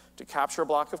end to capture a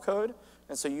block of code.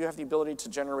 And so you have the ability to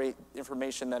generate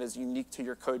information that is unique to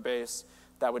your code base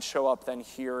that would show up then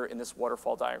here in this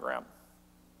waterfall diagram.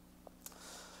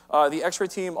 The X-Ray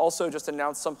team also just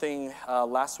announced something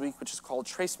last week, which is called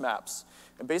trace maps.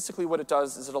 And basically what it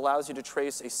does is it allows you to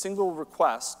trace a single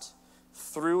request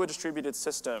through a distributed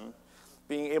system,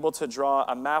 being able to draw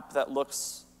a map that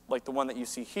looks like the one that you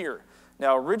see here.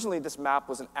 Now, originally, this map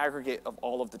was an aggregate of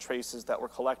all of the traces that were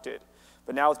collected.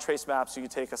 But now with trace maps, you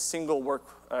can take a single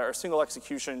single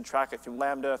execution, track it through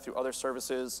Lambda, through other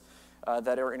services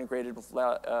that are integrated with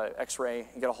X-Ray,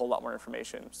 and get a whole lot more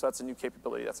information. So that's a new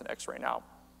capability that's in X-Ray now.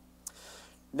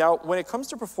 Now, when it comes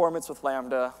to performance with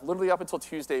Lambda, literally up until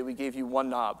Tuesday, we gave you one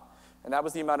knob. And that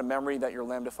was the amount of memory that your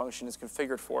Lambda function is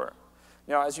configured for.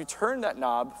 Now, as you turn that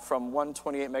knob from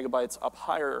 128 megabytes up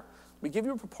higher, we give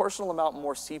you a proportional amount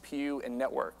more CPU and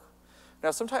network.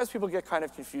 Now, sometimes people get kind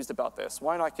of confused about this.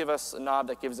 Why not give us a knob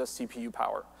that gives us CPU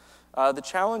power? The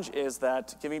challenge is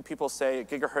that giving people, say, a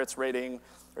gigahertz rating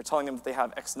or telling them that they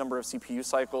have X number of CPU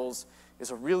cycles is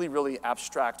a really, really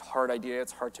abstract, hard idea.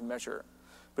 It's hard to measure.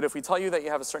 But if we tell you that you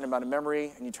have a certain amount of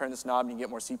memory and you turn this knob and you get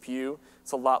more CPU,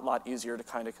 it's a lot easier to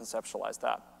kind of conceptualize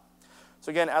that. So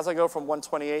again, as I go from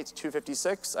 128 to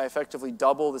 256, I effectively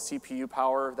double the CPU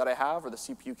power that I have, or the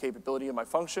CPU capability of my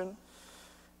function.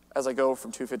 As I go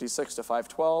from 256 to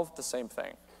 512, the same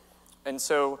thing. And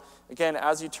so, again,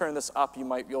 as you turn this up,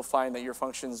 you'll find that your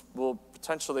functions will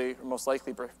potentially, or most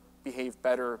likely, behave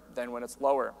better than when it's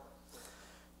lower.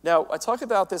 Now, I talk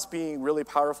about this being really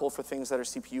powerful for things that are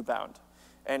CPU bound.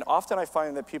 And often I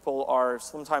find that people are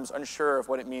sometimes unsure of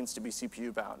what it means to be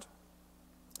CPU bound.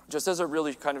 Just as a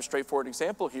really kind of straightforward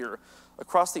example here,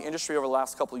 across the industry over the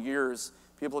last couple of years,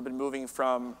 people have been moving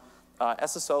from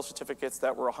SSL certificates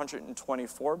that were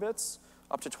 124 bits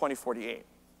up to 2048.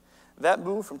 That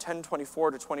move from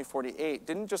 1024 to 2048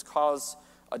 didn't just cause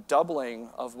a doubling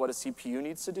of what a CPU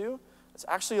needs to do. It's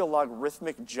actually a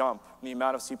logarithmic jump in the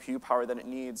amount of CPU power that it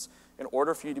needs in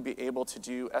order for you to be able to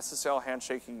do SSL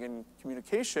handshaking and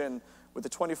communication with a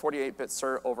 2048-bit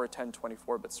cert over a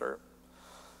 1024-bit cert.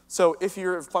 So if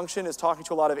your function is talking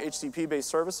to a lot of HTTP-based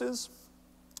services,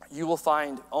 you will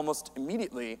find almost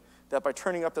immediately that by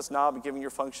turning up this knob and giving your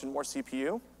function more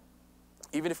CPU,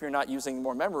 even if you're not using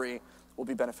more memory, will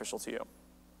be beneficial to you.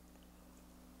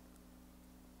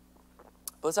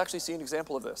 But let's actually see an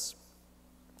example of this.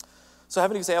 So I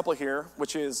have an example here,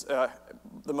 which is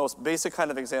the most basic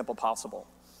kind of example possible.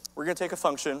 We're going to take a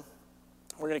function.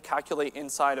 We're going to calculate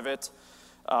inside of it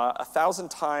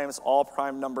 1,000 times all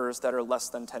prime numbers that are less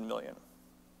than 10 million.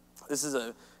 This is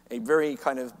a very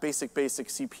kind of basic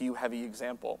CPU-heavy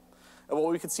example. And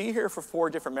what we can see here for 4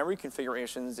 different memory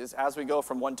configurations is as we go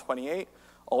from 128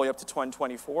 all the way up to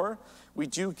 124, we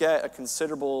do get a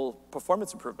considerable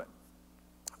performance improvement.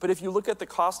 But if you look at the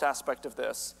cost aspect of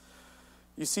this,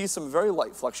 you see some very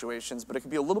light fluctuations, but it can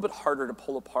be a little bit harder to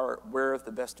pull apart where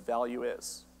the best value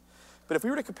is. But if we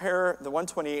were to compare the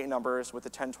 128 numbers with the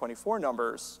 1024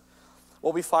 numbers,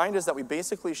 what we find is that we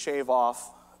basically shave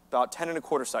off about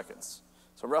 10.25 seconds.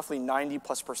 So roughly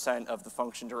 90+% of the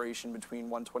function duration between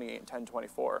 128 and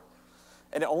 1024.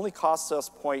 And it only costs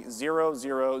us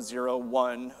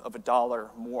 0.0001 of a dollar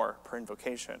more per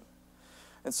invocation.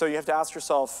 And so you have to ask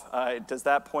yourself, does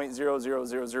that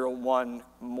 0.00001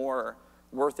 more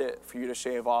worth it for you to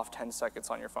shave off 10 seconds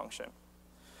on your function?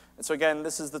 And so again,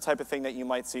 this is the type of thing that you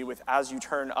might see with as you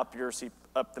turn up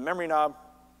up the memory knob,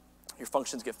 your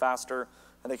functions get faster,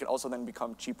 and they can also then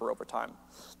become cheaper over time.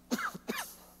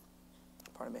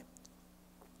 Pardon me.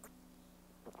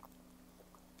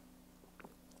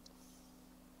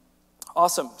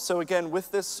 Awesome. So again,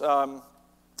 with this knob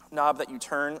that you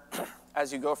turn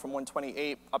as you go from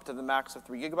 128 up to the max of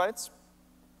 3 gigabytes,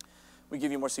 we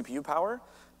give you more CPU power.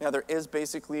 Now there is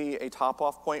basically a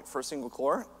top-off point for a single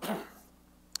core,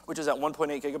 which is at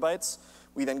 1.8 gigabytes.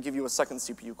 We then give you a second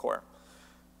CPU core.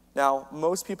 Now,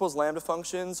 most people's Lambda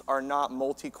functions are not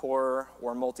multi-core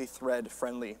or multi-thread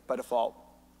friendly by default.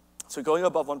 So going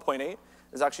above 1.8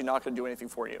 is actually not going to do anything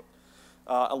for you,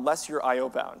 unless you're I/O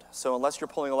bound. So unless you're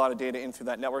pulling a lot of data in through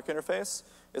that network interface,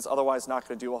 it's otherwise not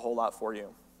going to do a whole lot for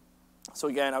you. So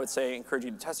again, I would say encourage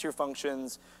you to test your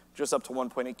functions just up to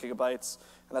 1.8 gigabytes,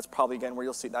 and that's probably, again, where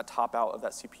you'll see that top out of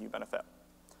that CPU benefit.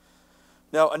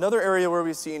 Now, another area where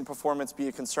we've seen performance be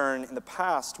a concern in the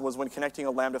past was when connecting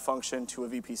a Lambda function to a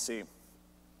VPC.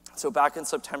 So back in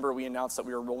September, we announced that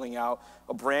we were rolling out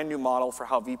a brand new model for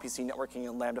how VPC networking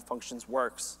and Lambda functions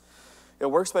works. It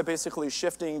works by basically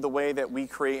shifting the way that we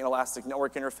create an elastic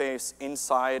network interface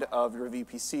inside of your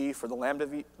VPC for the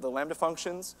Lambda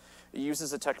functions. It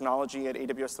uses a technology at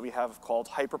AWS that we have called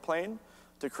Hyperplane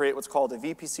to create what's called a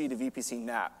VPC to VPC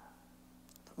NAT.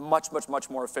 Much, much, much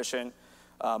more efficient,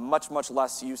 much, much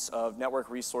less use of network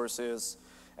resources,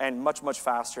 and much, much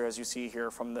faster, as you see here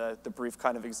from the brief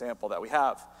kind of example that we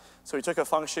have. So we took a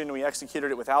function, we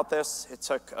executed it without this. It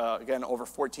took, again, over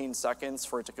 14 seconds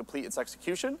for it to complete its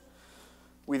execution.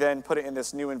 We then put it in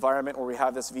this new environment where we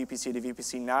have this VPC to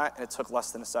VPC NAT, and it took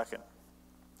less than a second.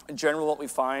 In general, what we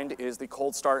find is the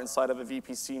cold start inside of a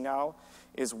VPC now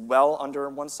is well under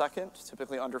 1 second,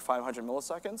 typically under 500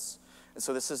 milliseconds. And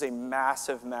so this is a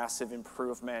massive, massive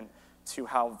improvement to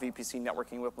how VPC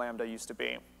networking with Lambda used to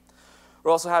be.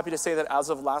 We're also happy to say that as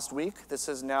of last week, this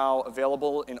is now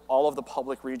available in all of the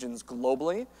public regions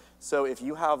globally. So if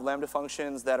you have Lambda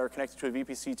functions that are connected to a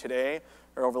VPC today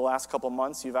or over the last couple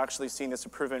months, you've actually seen this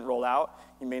improvement roll out.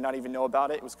 You may not even know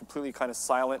about it. It was completely kind of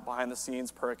silent behind the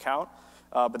scenes per account.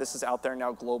 But this is out there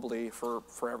now globally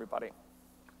for everybody.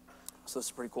 So this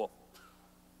is pretty cool.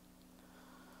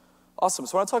 Awesome.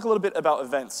 So I want to talk a little bit about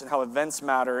events and how events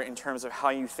matter in terms of how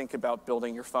you think about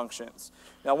building your functions.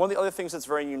 Now, one of the other things that's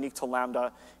very unique to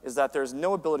Lambda is that there's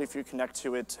no ability for you to connect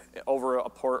to it over a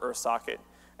port or a socket.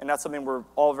 And that's something we're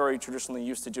all very traditionally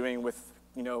used to doing with,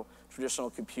 traditional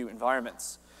compute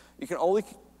environments. You can only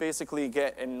basically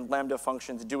get a Lambda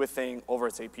function to do a thing over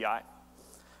its API.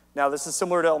 Now, this is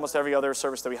similar to almost every other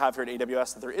service that we have here at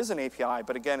AWS, that there is an API,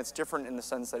 but again, it's different in the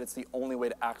sense that it's the only way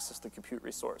to access the compute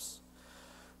resource.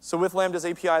 So with Lambda's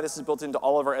API, this is built into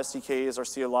all of our SDKs, our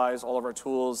CLIs, all of our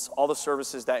tools, all the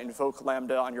services that invoke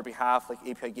Lambda on your behalf, like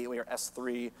API Gateway or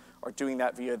S3, are doing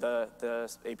that via the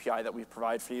API that we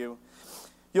provide for you.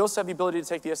 You also have the ability to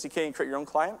take the SDK and create your own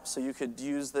client, so you could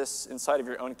use this inside of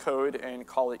your own code and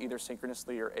call it either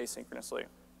synchronously or asynchronously.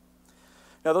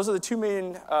 Now, those are the two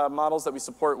main models that we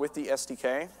support with the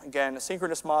SDK. Again, a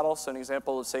synchronous model, so an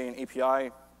example of, say, an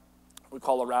API, we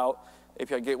call a route.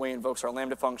 API Gateway invokes our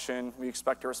Lambda function. We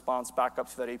expect a response back up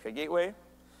to that API Gateway.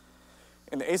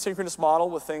 In the asynchronous model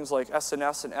with things like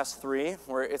SNS and S3,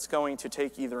 where it's going to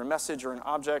take either a message or an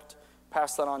object,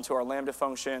 pass that on to our Lambda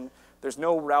function, there's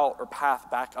no route or path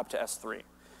back up to S3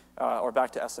 or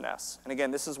back to SNS. And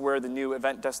again, this is where the new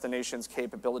event destinations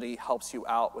capability helps you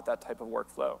out with that type of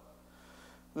workflow.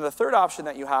 And the third option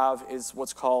that you have is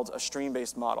what's called a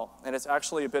stream-based model. And it's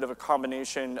actually a bit of a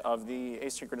combination of the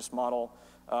asynchronous model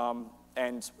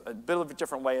and a bit of a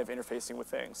different way of interfacing with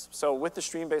things. So with the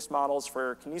stream-based models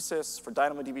for Kinesis, for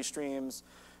DynamoDB streams,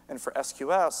 and for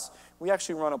SQS, we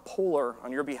actually run a puller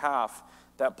on your behalf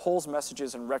that pulls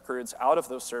messages and records out of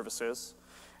those services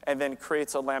and then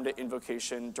creates a Lambda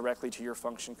invocation directly to your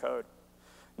function code.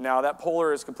 Now, that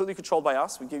puller is completely controlled by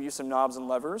us. We give you some knobs and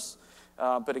levers.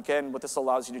 But again, what this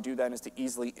allows you to do then is to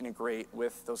easily integrate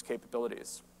with those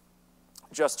capabilities.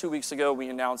 Just 2 weeks ago, we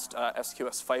announced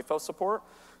SQS FIFO support,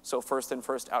 so first in,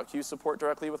 first out queue support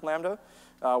directly with Lambda,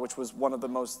 which was one of the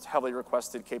most heavily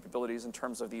requested capabilities in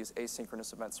terms of these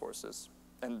asynchronous event sources.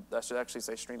 And I should actually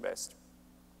say stream-based.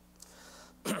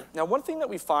 Now, one thing that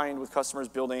we find with customers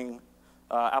building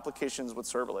applications with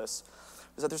serverless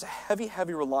is that there's a heavy,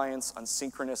 heavy reliance on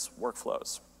synchronous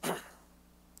workflows.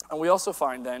 And we also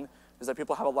find then is that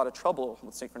people have a lot of trouble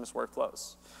with synchronous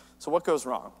workflows. So what goes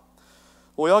wrong?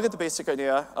 Well, we all get the basic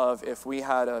idea of if we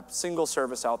had a single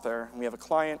service out there, and we have a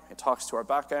client, it talks to our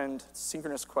backend, it's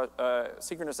a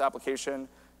synchronous application,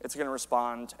 it's gonna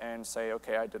respond and say,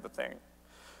 okay, I did the thing.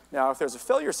 Now, if there's a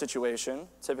failure situation,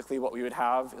 typically what we would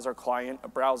have is our client, a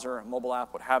browser, a mobile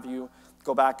app, what have you,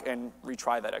 go back and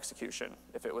retry that execution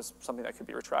if it was something that could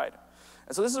be retried.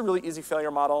 And so this is a really easy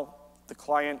failure model. The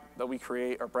client that we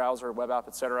create, our browser, web app,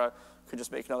 et cetera, could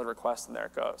just make another request and there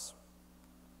it goes.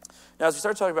 Now, as we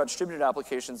start talking about distributed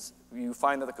applications, you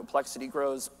find that the complexity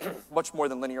grows much more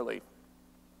than linearly.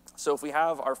 So if we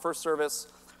have our first service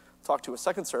talk to a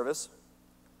second service,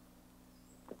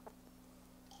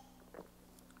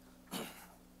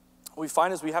 what we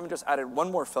find is we haven't just added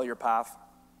one more failure path,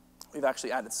 we've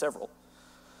actually added several.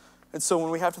 And so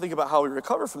when we have to think about how we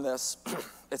recover from this,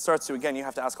 it starts to, again, you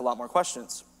have to ask a lot more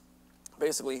questions.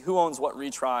 Basically, who owns what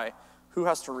retry? Who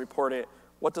has to report it?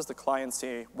 What does the client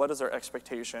see? What is their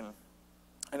expectation?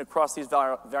 And across these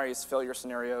various failure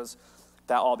scenarios,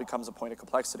 that all becomes a point of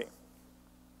complexity.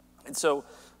 And so,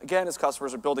 again, as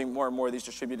customers are building more and more of these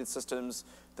distributed systems,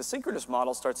 the synchronous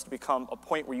model starts to become a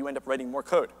point where you end up writing more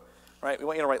code. Right? We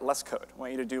want you to write less code. We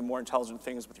want you to do more intelligent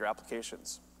things with your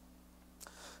applications.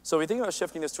 So we think about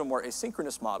shifting this to a more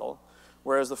asynchronous model,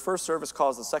 whereas the first service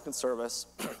calls the second service,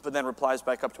 but then replies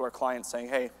back up to our client saying,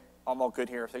 hey, I'm all good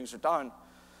here, things are done.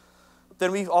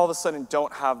 Then we all of a sudden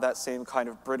don't have that same kind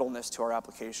of brittleness to our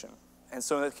application. And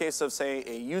so in the case of, say,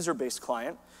 a user-based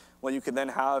client, what you could then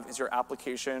have is your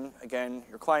application, again,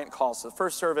 your client calls the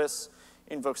first service,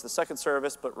 invokes the second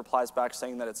service, but replies back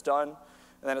saying that it's done.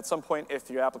 And then at some point, if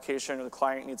your application or the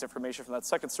client needs information from that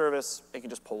second service, it can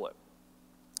just pull it.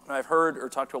 And I've heard or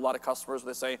talked to a lot of customers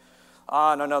where they say,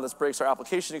 no, this breaks our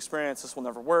application experience, this will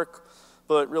never work.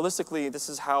 But realistically, this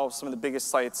is how some of the biggest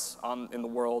sites in the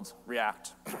world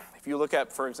react. If you look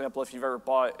at, for example, if you've ever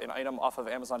bought an item off of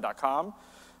Amazon.com,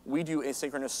 we do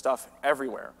asynchronous stuff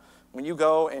everywhere. When you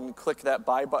go and click that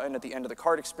buy button at the end of the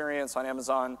cart experience on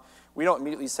Amazon, we don't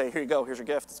immediately say, here you go, here's your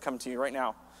gift, it's coming to you right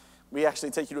now. We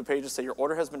actually take you to a page and say your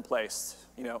order has been placed.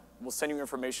 We'll send you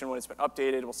information when it's been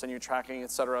updated. We'll send you tracking,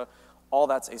 et cetera. All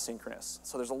that's asynchronous.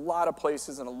 So there's a lot of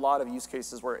places and a lot of use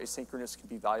cases where asynchronous can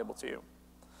be valuable to you.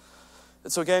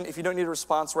 And so again, if you don't need a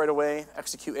response right away,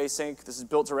 execute async. This is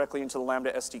built directly into the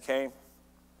Lambda SDK.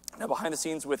 Now behind the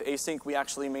scenes with async, we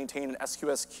actually maintain an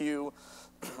SQS queue,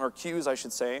 or queues I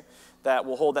should say, that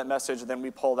will hold that message and then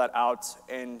we pull that out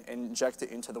and inject it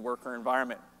into the worker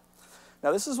environment.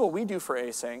 Now this is what we do for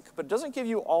async, but it doesn't give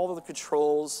you all of the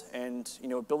controls and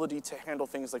ability to handle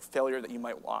things like failure that you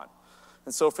might want.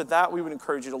 And so for that, we would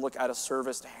encourage you to look at a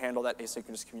service to handle that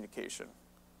asynchronous communication.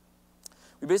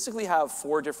 We basically have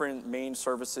 4 different main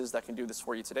services that can do this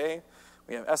for you today.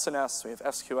 We have SNS, we have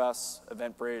SQS,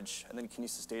 EventBridge, and then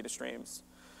Kinesis data streams.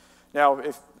 Now,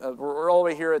 if we're all the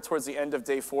way here towards the end of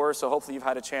day 4, so hopefully you've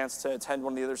had a chance to attend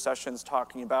one of the other sessions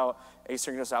talking about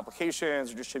asynchronous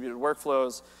applications or distributed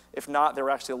workflows. If not, there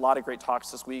were actually a lot of great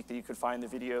talks this week that you could find the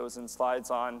videos and slides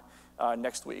on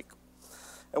next week.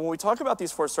 And when we talk about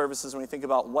these 4 services, when we think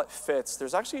about what fits,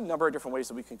 there's actually a number of different ways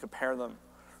that we can compare them.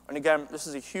 And again, this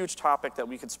is a huge topic that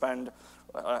we could spend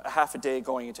a half a day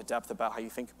going into depth about how you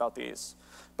think about these.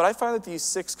 But I find that these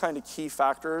 6 kind of key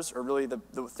factors are really the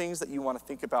things that you want to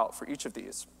think about for each of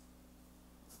these.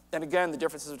 And again, the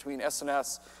differences between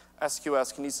SNS,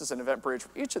 SQS, Kinesis, and EventBridge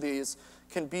for each of these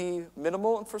can be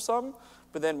minimal for some,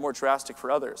 but then more drastic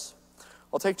for others.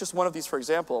 I'll take just one of these for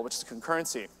example, which is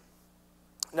concurrency.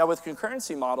 Now with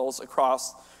concurrency models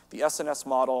across the SNS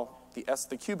model,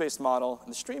 the queue-based model,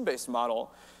 and the stream-based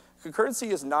model,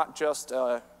 concurrency is not just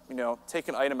take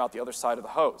an item out the other side of the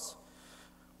hose.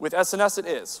 With SNS it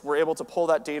is. We're able to pull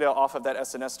that data off of that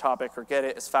SNS topic or get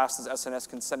it as fast as SNS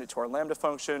can send it to our Lambda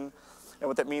function. And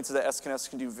what that means is that SNS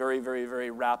can do very, very,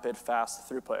 very rapid, fast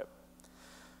throughput.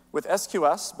 With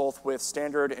SQS, both with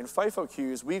standard and FIFO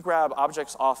queues, we grab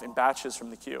objects off in batches from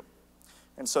the queue.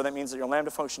 And so that means that your Lambda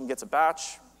function gets a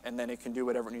batch, and then it can do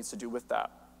whatever it needs to do with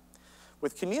that.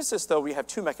 With Kinesis, though, we have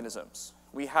 2 mechanisms.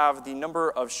 We have the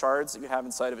number of shards that you have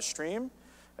inside of a stream,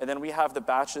 and then we have the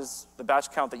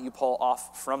batch count that you pull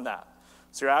off from that.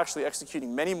 So you're actually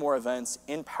executing many more events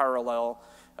in parallel,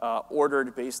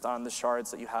 ordered based on the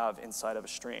shards that you have inside of a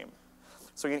stream.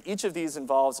 So again, each of these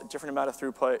involves a different amount of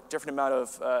throughput, different amount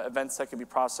of events that can be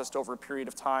processed over a period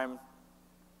of time,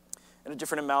 and a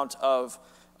different amount of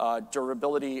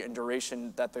durability and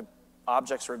duration that the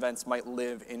objects or events might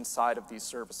live inside of these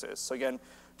services. So again,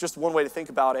 just one way to think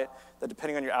about it, that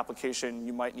depending on your application,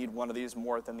 you might need one of these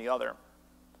more than the other.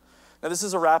 Now this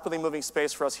is a rapidly moving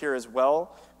space for us here as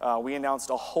well. We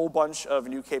announced a whole bunch of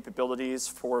new capabilities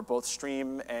for both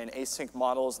stream and async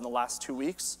models in the last 2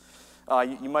 weeks.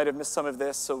 You might have missed some of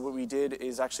this, so what we did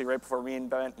is actually right before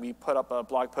reInvent, we put up a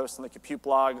blog post on the Compute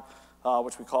blog,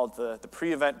 which we called the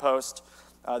pre-event post.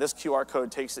 This QR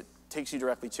code takes it takes you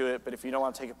directly to it, but if you don't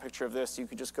want to take a picture of this, you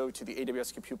could just go to the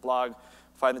AWS Compute blog,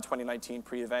 find the 2019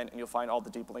 pre-event, and you'll find all the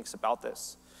deep links about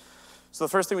this. So the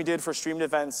first thing we did for streamed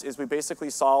events is we basically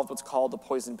solved what's called the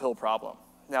poison pill problem.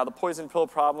 Now, the poison pill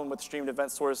problem with streamed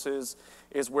event sources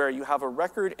is where you have a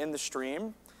record in the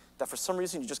stream that for some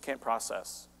reason you just can't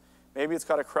process. Maybe it's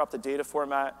got a corrupted data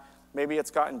format. Maybe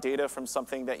it's gotten data from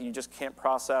something that you just can't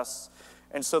process.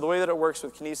 And so the way that it works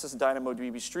with Kinesis and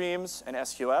DynamoDB streams and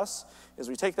SQS is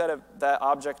we take that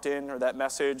object in, or that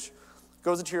message,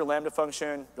 goes into your Lambda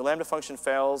function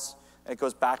fails, and it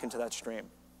goes back into that stream.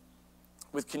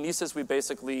 With Kinesis, we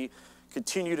basically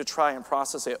continue to try and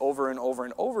process it over and over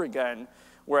and over again,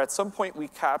 where at some point we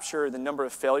capture the number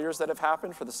of failures that have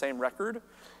happened for the same record.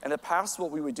 And in the past,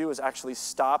 what we would do is actually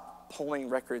stop pulling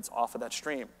records off of that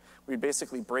stream. We'd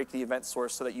basically break the event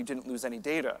source so that you didn't lose any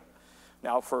data.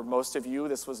 Now, for most of you,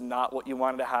 this was not what you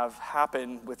wanted to have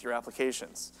happen with your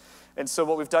applications. And so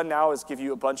what we've done now is give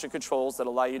you a bunch of controls that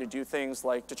allow you to do things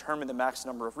like determine the max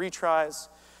number of retries,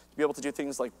 to be able to do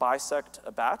things like bisect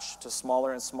a batch to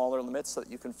smaller and smaller limits so that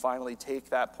you can finally take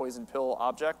that poison pill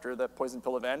object or that poison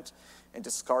pill event and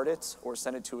discard it or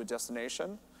send it to a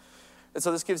destination. And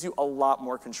so this gives you a lot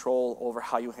more control over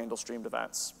how you handle streamed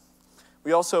events.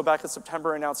 We also, back in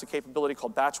September, announced a capability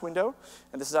called batch window,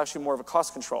 and this is actually more of a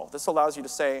cost control. This allows you to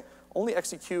say, only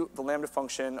execute the Lambda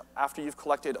function after you've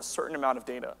collected a certain amount of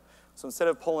data. So instead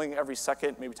of pulling every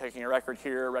second, maybe taking a record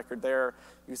here, a record there,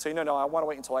 you say, no, I want to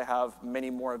wait until I have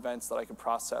many more events that I can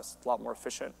process. It's a lot more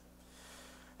efficient.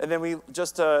 And then we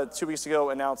just 2 weeks ago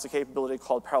announced a capability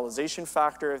called parallelization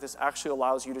factor. This actually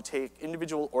allows you to take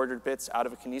individual ordered bits out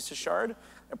of a Kinesis shard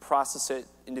and process it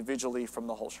individually from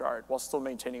the whole shard while still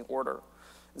maintaining order.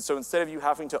 And so instead of you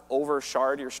having to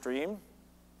over-shard your stream,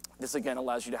 this again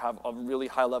allows you to have a really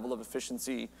high level of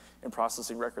efficiency in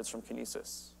processing records from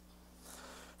Kinesis.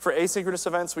 For asynchronous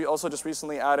events, we also just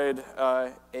recently added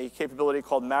a capability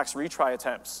called max retry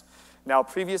attempts. Now,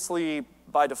 previously,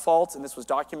 by default, and this was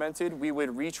documented, we would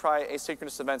retry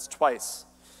asynchronous events twice.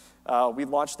 We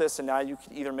launched this, and now you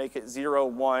can either make it 0,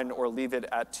 1, or leave it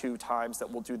at 2 times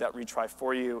that will do that retry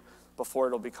for you before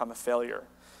it'll become a failure.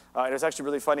 And it's actually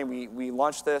really funny. We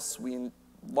launched this. We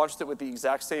launched it with the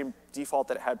exact same default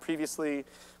that it had previously.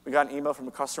 We got an email from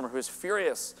a customer who was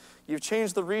furious. You've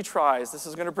changed the retries. This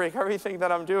is going to break everything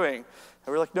that I'm doing. And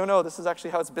we're like, no, this is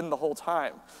actually how it's been the whole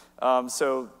time.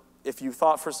 So if you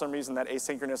thought for some reason that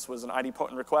asynchronous was an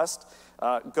idempotent request,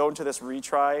 go into this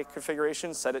retry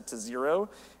configuration, set it to 0,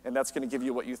 and that's going to give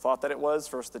you what you thought that it was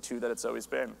versus the 2 that it's always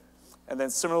been. And then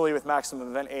similarly with maximum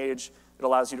event age, it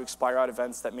allows you to expire out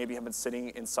events that maybe have been sitting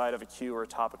inside of a queue or a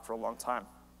topic for a long time.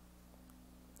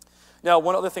 Now,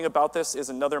 one other thing about this is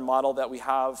another model that we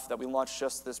have that we launched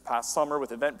just this past summer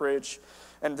with EventBridge,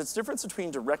 and it's the difference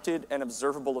between directed and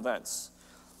observable events.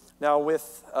 Now,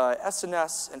 with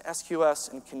SNS and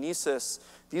SQS and Kinesis,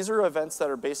 these are events that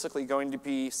are basically going to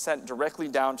be sent directly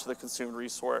down to the consumed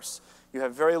resource. You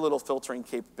have very little filtering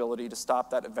capability to stop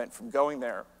that event from going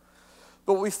there.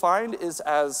 But what we find is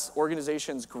as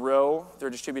organizations grow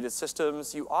their distributed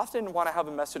systems, you often want to have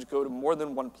a message go to more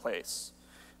than one place.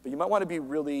 But you might want to be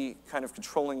really kind of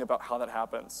controlling about how that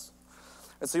happens.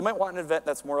 And so you might want an event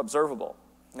that's more observable.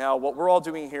 Now, what we're all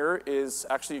doing here is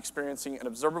actually experiencing an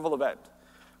observable event.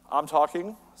 I'm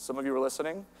talking, some of you are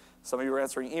listening, some of you are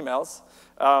answering emails,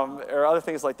 or other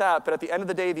things like that, but at the end of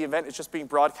the day, the event is just being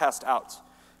broadcast out.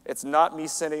 It's not me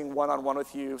sitting one-on-one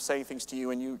with you, saying things to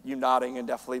you, and you nodding and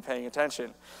definitely paying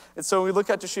attention. And so when we look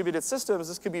at distributed systems,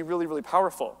 this could be really, really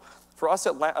powerful. For us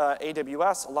at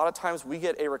AWS, a lot of times we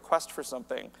get a request for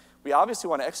something. We obviously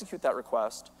want to execute that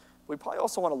request, but we probably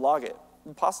also want to log it.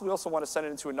 We possibly also want to send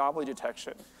it into anomaly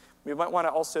detection. We might want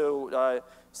to also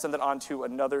send it onto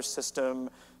another system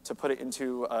to put it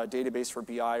into a database for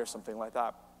BI or something like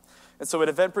that. And so what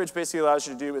EventBridge basically allows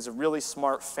you to do is a really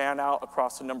smart fan out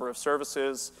across a number of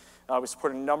services. We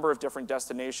support a number of different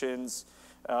destinations,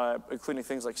 including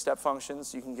things like step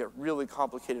functions. You can get really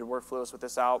complicated workflows with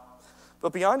this out.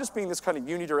 But beyond just being this kind of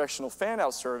unidirectional fan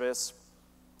out service,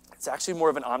 it's actually more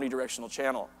of an omnidirectional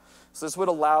channel. So this would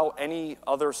allow any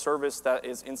other service that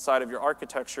is inside of your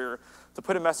architecture to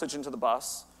put a message into the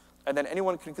bus, and then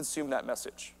anyone can consume that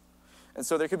message. And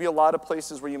so there could be a lot of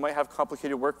places where you might have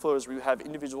complicated workflows where you have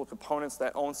individual components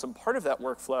that own some part of that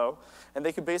workflow, and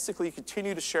they could basically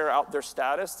continue to share out their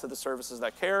status to the services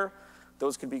that care.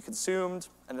 Those could be consumed,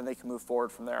 and then they can move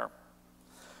forward from there.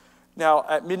 Now,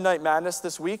 at Midnight Madness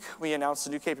this week, we announced a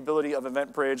new capability of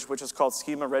EventBridge, which is called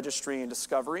Schema Registry and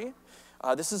Discovery.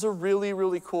 This is a really,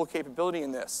 really cool capability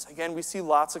in this. Again, we see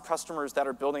lots of customers that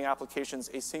are building applications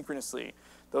asynchronously.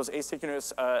 Those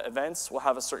asynchronous events will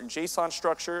have a certain JSON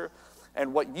structure,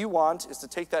 And what you want is to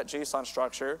take that JSON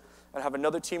structure and have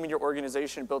another team in your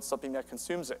organization build something that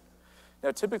consumes it.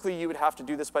 Now, typically, you would have to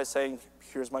do this by saying,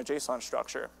 here's my JSON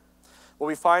structure. What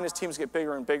we find as teams get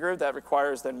bigger and bigger, that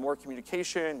requires then more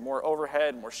communication, more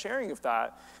overhead, more sharing of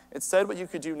that. Instead, what you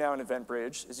could do now in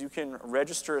EventBridge is you can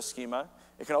register a schema.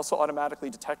 It can also automatically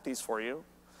detect these for you.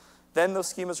 Then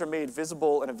those schemas are made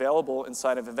visible and available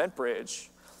inside of EventBridge.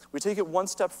 We take it one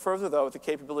step further, though, with a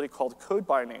capability called code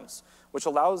bindings, which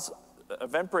allows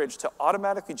EventBridge to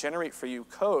automatically generate for you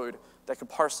code that could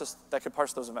parse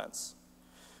those events.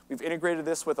 We've integrated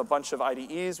this with a bunch of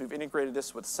IDEs. We've integrated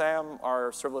this with SAM,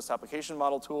 our serverless application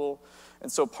model tool.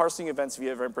 And so parsing events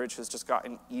via EventBridge has just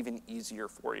gotten even easier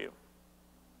for you.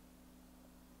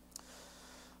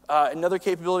 Another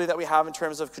capability that we have in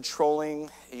terms of controlling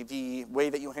the way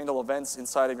that you handle events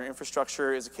inside of your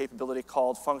infrastructure is a capability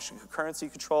called function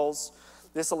concurrency controls.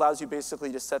 This allows you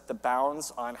basically to set the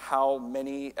bounds on how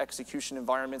many execution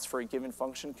environments for a given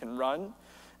function can run.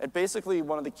 And basically,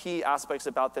 one of the key aspects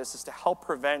about this is to help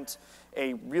prevent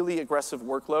a really aggressive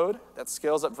workload that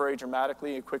scales up very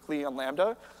dramatically and quickly on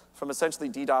Lambda from essentially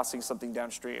DDoSing something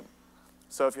downstream.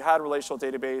 So if you had a relational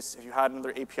database, if you had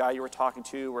another API you were talking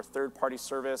to, or third-party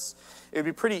service, it would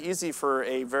be pretty easy for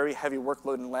a very heavy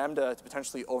workload in Lambda to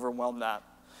potentially overwhelm that.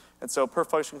 And so per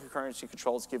function concurrency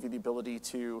controls give you the ability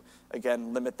to,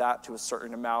 again, limit that to a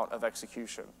certain amount of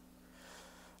execution.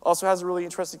 Also has a really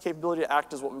interesting capability to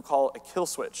act as what we call a kill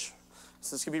switch.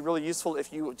 So this can be really useful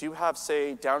if you do have,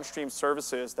 say, downstream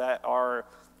services that are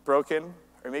broken,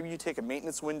 or maybe you take a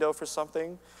maintenance window for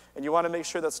something, and you want to make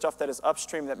sure that stuff that is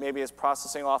upstream that maybe is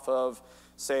processing off of,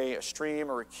 say, a stream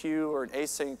or a queue or an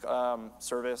async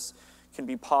service can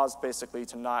be paused basically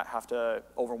to not have to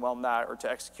overwhelm that or to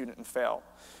execute it and fail.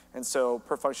 And so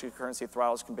per function concurrency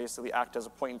throttles can basically act as a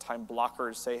point-in-time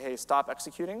blocker to say, hey, stop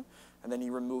executing, and then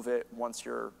you remove it once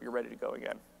you're ready to go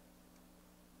again.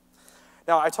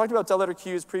 Now, I talked about dead letter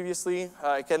queues previously.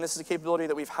 Again, this is a capability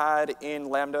that we've had in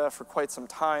Lambda for quite some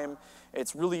time.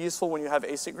 It's really useful when you have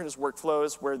asynchronous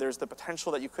workflows where there's the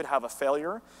potential that you could have a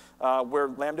failure, where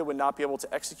Lambda would not be able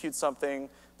to execute something,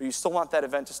 but you still want that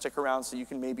event to stick around so you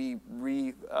can maybe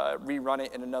rerun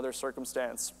it in another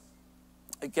circumstance.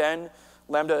 Again,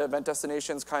 Lambda event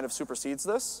destinations kind of supersedes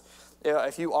this.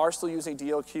 If you are still using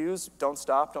DLQs, don't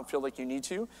stop, don't feel like you need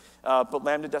to. But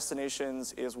Lambda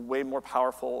destinations is way more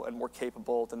powerful and more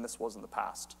capable than this was in the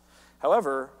past.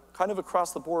 However, kind of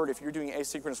across the board, if you're doing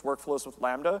asynchronous workflows with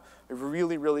Lambda, I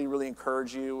really, really, really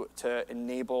encourage you to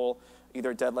enable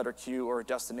either a dead letter queue or a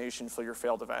destination for your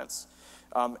failed events.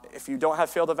 If you don't have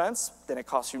failed events, then it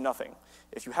costs you nothing.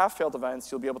 If you have failed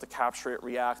events, you'll be able to capture it,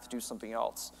 react, do something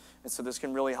else. And so this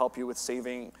can really help you with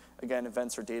saving, again,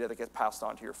 events or data that get passed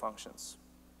on to your functions.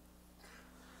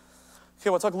 Okay,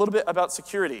 we'll talk a little bit about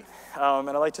security. And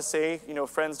I like to say,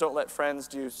 friends don't let friends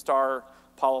do star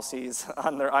policies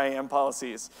on their IAM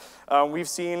policies. We've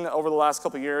seen over the last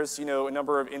couple of years, a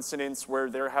number of incidents where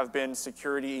there have been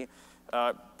security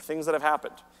things that have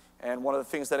happened. And one of the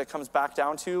things that it comes back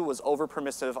down to was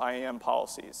over-permissive IAM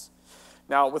policies.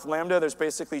 Now, with Lambda, there's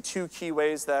basically two key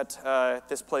ways that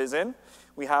this plays in.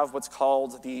 We have what's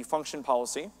called the function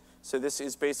policy. So this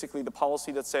is basically the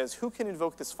policy that says, who can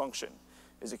invoke this function?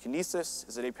 Is it Kinesis?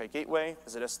 Is it API Gateway?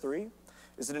 Is it S3?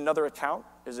 Is it another account?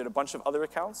 Is it a bunch of other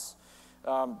accounts?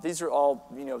 These are all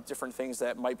different things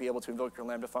that might be able to invoke your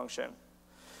Lambda function.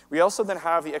 We also then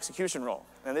have the execution role.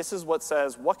 And this is what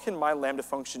says, what can my Lambda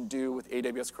function do with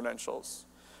AWS credentials?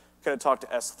 Can it talk to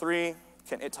S3?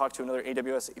 Can it talk to another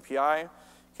AWS API?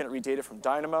 Can it read data from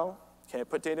Dynamo? Can it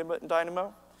put data in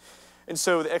Dynamo? And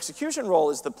so the execution role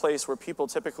is the place where people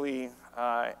typically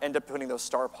end up putting those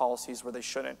star policies where they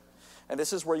shouldn't. And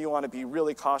this is where you want to be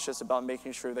really cautious about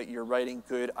making sure that you're writing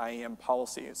good IAM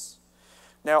policies.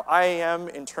 Now, IAM,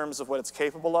 in terms of what it's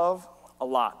capable of, a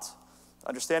lot.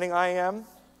 Understanding IAM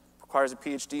requires a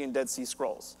PhD in Dead Sea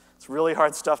Scrolls. It's really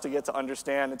hard stuff to get to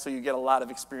understand until you get a lot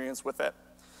of experience with it.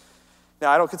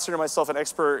 Now, I don't consider myself an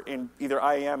expert in either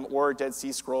IAM or Dead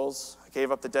Sea Scrolls. I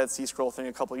gave up the Dead Sea Scroll thing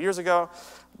a couple of years ago,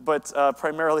 but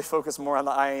primarily focus more on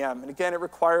the IAM. And again, it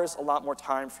requires a lot more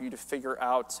time for you to figure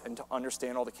out and to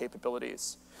understand all the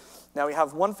capabilities. Now, we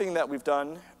have one thing that we've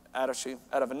done, out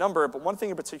of a number, but one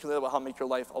thing in particular that will help make your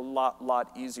life a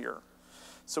lot easier.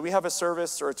 So we have a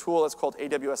service or a tool that's called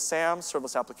AWS SAM,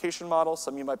 Serverless Application Model.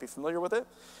 Some of you might be familiar with it.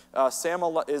 SAM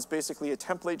is basically a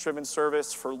template-driven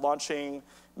service for launching,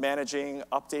 managing,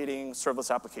 updating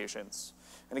serverless applications.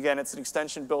 And again, it's an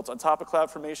extension built on top of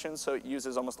CloudFormation, so it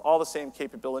uses almost all the same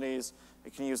capabilities.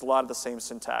 It can use a lot of the same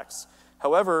syntax.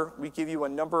 However, we give you a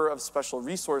number of special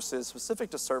resources specific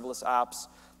to serverless apps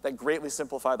that greatly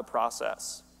simplify the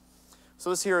process. So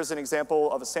this here is an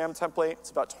example of a SAM template. It's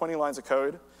about 20 lines of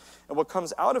code. And what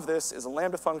comes out of this is a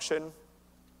Lambda function,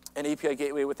 an API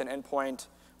gateway with an endpoint,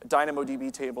 a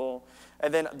DynamoDB table,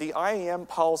 and then the IAM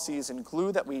policies and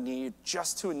glue that we need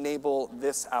just to enable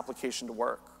this application to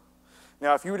work.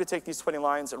 Now, if you were to take these 20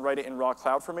 lines and write it in raw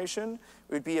CloudFormation,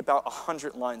 it would be about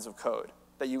 100 lines of code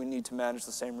that you would need to manage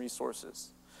the same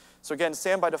resources. So again,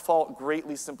 SAM by default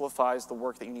greatly simplifies the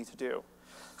work that you need to do.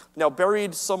 Now,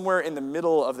 buried somewhere in the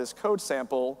middle of this code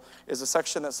sample is a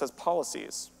section that says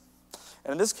policies.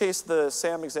 And in this case, the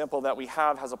SAM example that we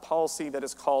have has a policy that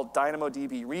is called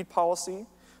DynamoDB read policy,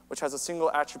 which has a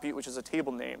single attribute, which is a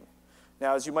table name.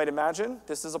 Now, as you might imagine,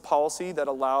 this is a policy that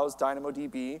allows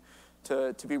DynamoDB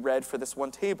to be read for this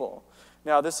one table.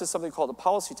 Now, this is something called a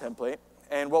policy template,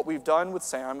 and what we've done with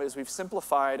SAM is we've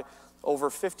simplified over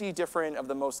 50 different of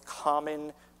the most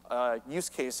common use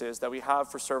cases that we have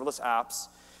for serverless apps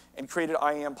and created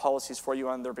IAM policies for you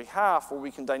on their behalf where we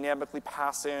can dynamically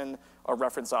pass in a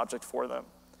reference object for them.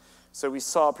 So we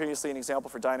saw previously an example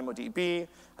for DynamoDB.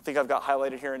 I think I've got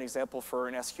highlighted here an example for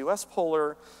an SQS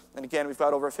poller. And again, we've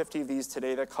got over 50 of these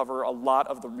today that cover a lot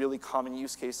of the really common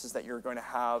use cases that you're going to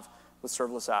have with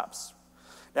serverless apps.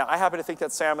 Now, I happen to think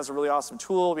that SAM is a really awesome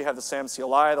tool. We have the SAM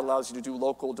CLI that allows you to do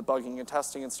local debugging and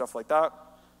testing and stuff like that.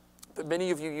 But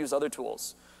many of you use other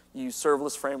tools. You use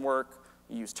Serverless Framework,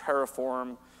 you use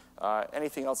Terraform,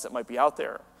 anything else that might be out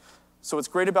there. So what's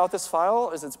great about this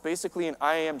file is it's basically an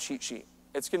IAM cheat sheet.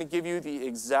 It's going to give you the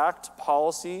exact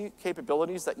policy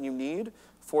capabilities that you need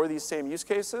for these same use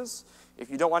cases.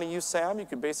 If you don't want to use SAM, you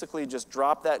can basically just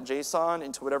drop that JSON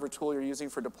into whatever tool you're using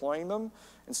for deploying them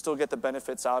and still get the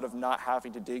benefits out of not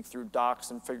having to dig through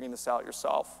docs and figuring this out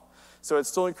yourself. So I'd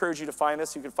still encourage you to find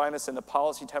this. You can find this in the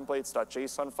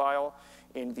policytemplates.json file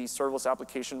in the serverless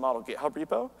application model GitHub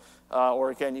repo.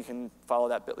 Or again, you can follow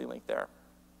that bit.ly link there.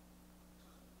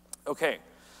 OK.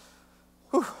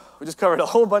 Whew. We just covered a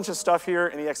whole bunch of stuff here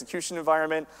in the execution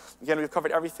environment. Again, we've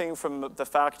covered everything from the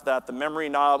fact that the memory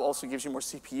knob also gives you more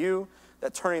CPU,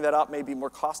 that turning that up may be more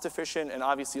cost efficient and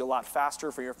obviously a lot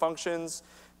faster for your functions,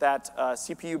 that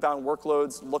CPU-bound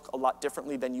workloads look a lot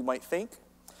differently than you might think.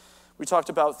 We talked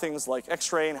about things like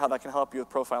X-ray and how that can help you with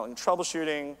profiling and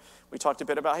troubleshooting. We talked a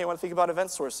bit about how you want to think about event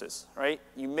sources, right?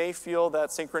 You may feel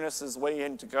that synchronous is the way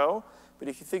in to go, but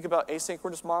if you think about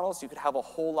asynchronous models, you could have a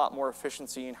whole lot more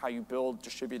efficiency in how you build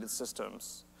distributed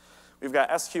systems. We've got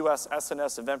SQS,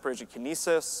 SNS, EventBridge, and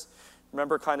Kinesis.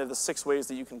 Remember kind of the 6 ways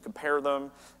that you can compare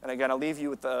them. And again, I'll leave you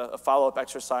with a follow-up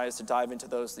exercise to dive into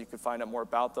those so you can find out more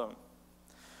about them.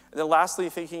 And then lastly,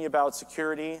 thinking about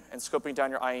security and scoping down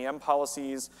your IAM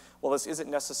policies. Well, this isn't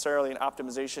necessarily an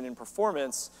optimization in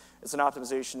performance. It's an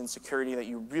optimization in security that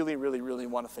you really, really, really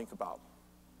want to think about.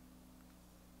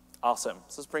 Awesome.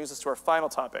 So this brings us to our final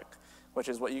topic, which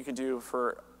is what you can do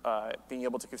for being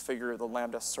able to configure the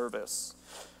Lambda service.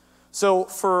 So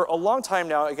for a long time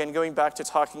now, again, going back to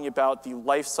talking about the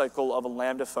life cycle of a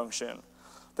Lambda function,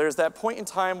 there's that point in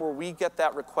time where we get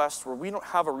that request where we don't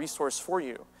have a resource for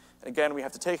you. And again, we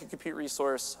have to take a compute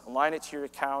resource, align it to your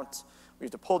account, we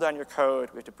have to pull down your code,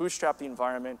 we have to bootstrap the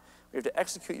environment, we have to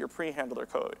execute your pre-handler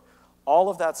code. All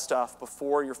of that stuff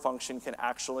before your function can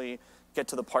actually get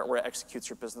to the part where it executes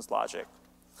your business logic.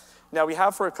 Now, we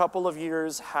have for a couple of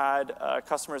years had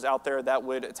customers out there that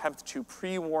would attempt to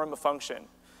pre-warm a function.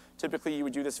 Typically, you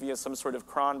would do this via some sort of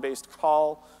cron-based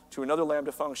call to another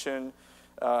Lambda function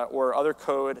or other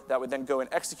code that would then go and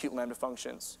execute Lambda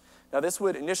functions. Now, this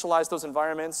would initialize those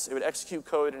environments, it would execute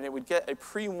code, and it would get a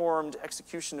pre-warmed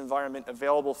execution environment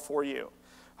available for you.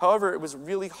 However, it was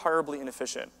really horribly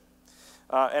inefficient.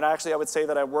 And actually, I would say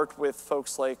that I worked with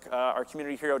folks like our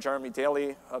community hero, Jeremy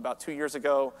Daly, about 2 years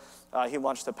ago. He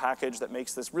launched a package that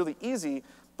makes this really easy,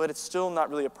 but it's still not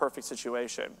really a perfect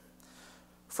situation.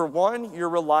 For one, you're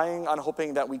relying on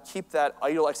hoping that we keep that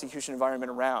idle execution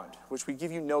environment around, which we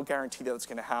give you no guarantee that it's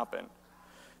going to happen.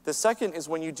 The second is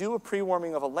when you do a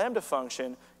pre-warming of a Lambda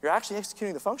function, you're actually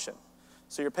executing the function.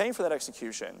 So you're paying for that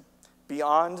execution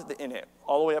beyond the init,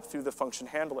 all the way up through the function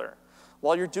handler.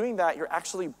 While you're doing that, you're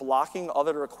actually blocking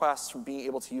other requests from being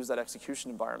able to use that execution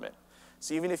environment.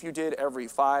 So even if you did every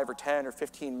 5 or 10 or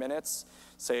 15 minutes,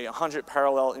 say 100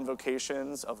 parallel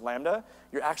invocations of Lambda,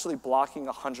 you're actually blocking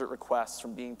 100 requests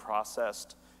from being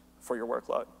processed for your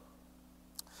workload.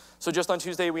 So just on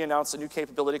Tuesday, we announced a new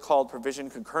capability called provision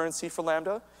concurrency for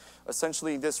Lambda.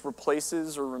 Essentially, this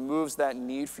replaces or removes that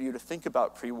need for you to think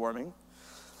about pre-warming.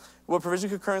 What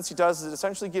provision concurrency does is it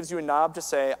essentially gives you a knob to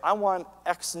say, I want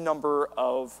X number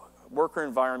of worker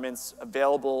environments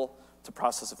available to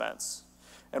process events.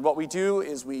 And what we do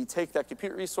is we take that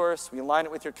compute resource, we align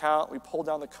it with your account, we pull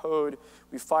down the code,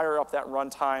 we fire up that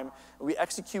runtime, and we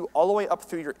execute all the way up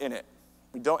through your init.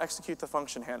 We don't execute the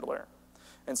function handler.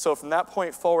 And so from that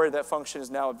point forward, that function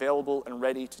is now available and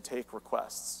ready to take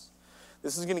requests.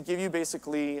 This is going to give you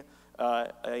basically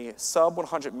a sub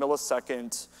 100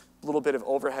 millisecond little bit of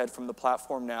overhead from the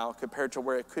platform now compared to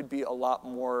where it could be a lot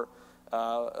more,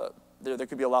 there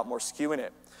could be a lot more skew in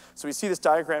it. So we see this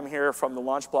diagram here from the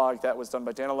launch blog that was done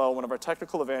by Danilo, one of our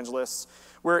technical evangelists,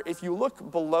 where if you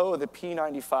look below the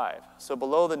P95, so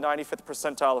below the 95th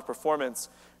percentile of performance,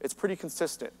 it's pretty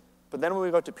consistent. But then when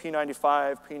we go to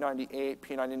P95, P98,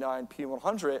 P99,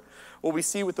 P100, what we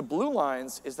see with the blue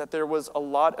lines is that there was a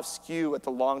lot of skew at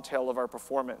the long tail of our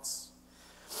performance.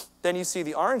 Then you see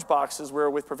the orange boxes where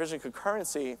with provision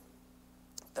concurrency,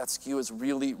 that skew is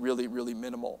really, really, really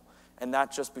minimal. And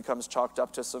that just becomes chalked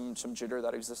up to some jitter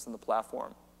that exists in the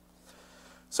platform.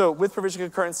 So with provision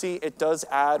concurrency, it does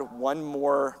add one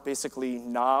more basically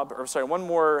one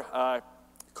more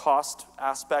cost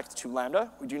aspect to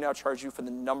Lambda. We do now charge you for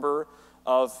the number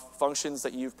of functions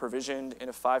that you've provisioned in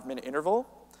a 5-minute interval.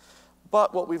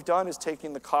 But what we've done is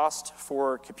taking the cost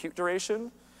for compute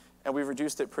duration, and we've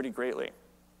reduced it pretty greatly.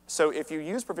 So if you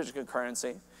use provision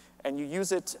concurrency, and you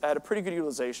use it at a pretty good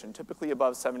utilization, typically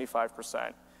above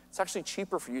 75%, it's actually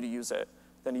cheaper for you to use it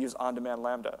than to use on-demand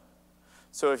Lambda.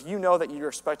 So if you know that you're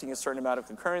expecting a certain amount of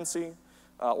concurrency,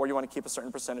 or you want to keep a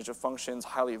certain percentage of functions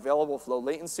highly available with low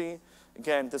latency,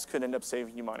 again, this could end up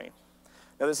saving you money.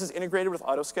 Now this is integrated with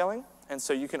autoscaling, and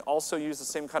so you can also use the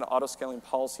same kind of autoscaling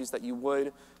policies that you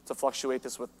would to fluctuate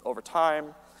this with over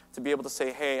time, to be able to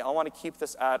say, hey, I want to keep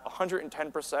this at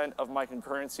 110% of my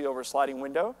concurrency over a sliding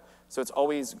window, so it's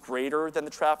always greater than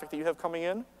the traffic that you have coming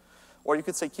in. Or you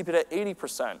could say keep it at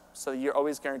 80%, so you're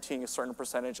always guaranteeing a certain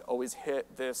percentage, always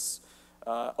hit this,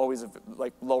 always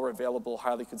like lower available,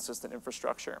 highly consistent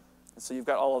infrastructure. And so you've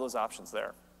got all of those options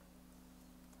there.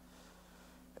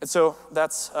 And so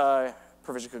that's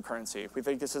provision concurrency. We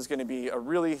think this is going to be a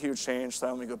really huge change. So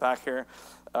let me go back here.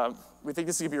 We think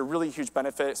this is going to be a really huge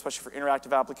benefit, especially for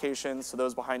interactive applications, so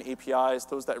those behind APIs,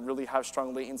 those that really have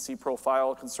strong latency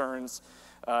profile concerns.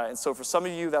 And so for some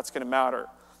of you, that's going to matter.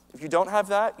 If you don't have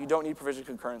that, you don't need provision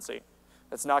concurrency.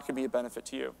 That's not going to be a benefit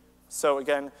to you. So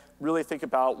again, really think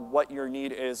about what your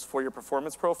need is for your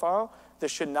performance profile.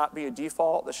 This should not be a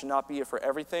default. This should not be for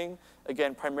everything.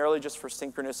 Again, primarily just for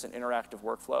synchronous and interactive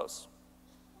workflows.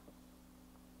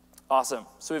 Awesome.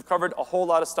 So we've covered a whole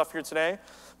lot of stuff here today.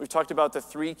 We've talked about the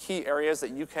 3 key areas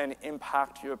that you can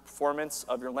impact your performance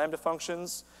of your Lambda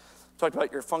functions. We've talked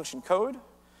about your function code.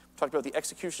 We've talked about the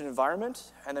execution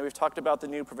environment, and then we've talked about the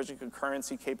new provision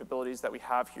concurrency capabilities that we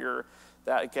have here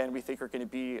that, again, we think are going to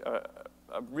be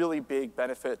a really big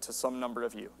benefit to some number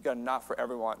of you. Again, not for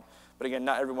everyone, but again,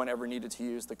 not everyone ever needed to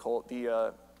use the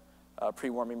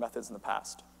pre-warming methods in the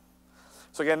past.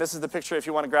 So again, this is the picture if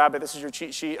you want to grab it. This is your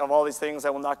cheat sheet of all these things. I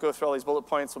will not go through all these bullet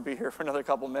points. We'll be here for another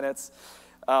couple minutes.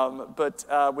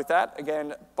 With that,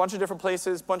 again, bunch of different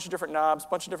places, bunch of different knobs,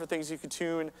 bunch of different things you could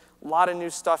tune. A lot of new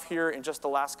stuff here in just the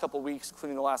last couple weeks,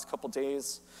 including the last couple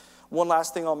days. One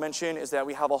last thing I'll mention is that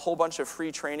we have a whole bunch of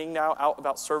free training now out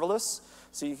about serverless.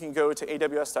 So you can go to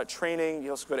aws.training. You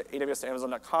also go to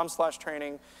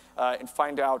aws.amazon.com/training and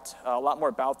find out a lot more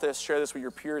about this. Share this with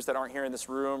your peers that aren't here in this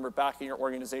room or back in your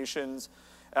organizations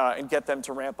and get them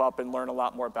to ramp up and learn a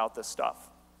lot more about this stuff.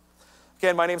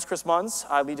 Again, my name is Chris Munz.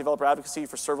 I lead developer advocacy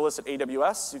for serverless at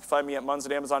AWS. You can find me at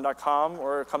munz@amazon.com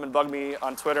or come and bug me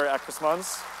on Twitter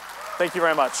 @ChrisMunz. Thank you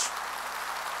very much.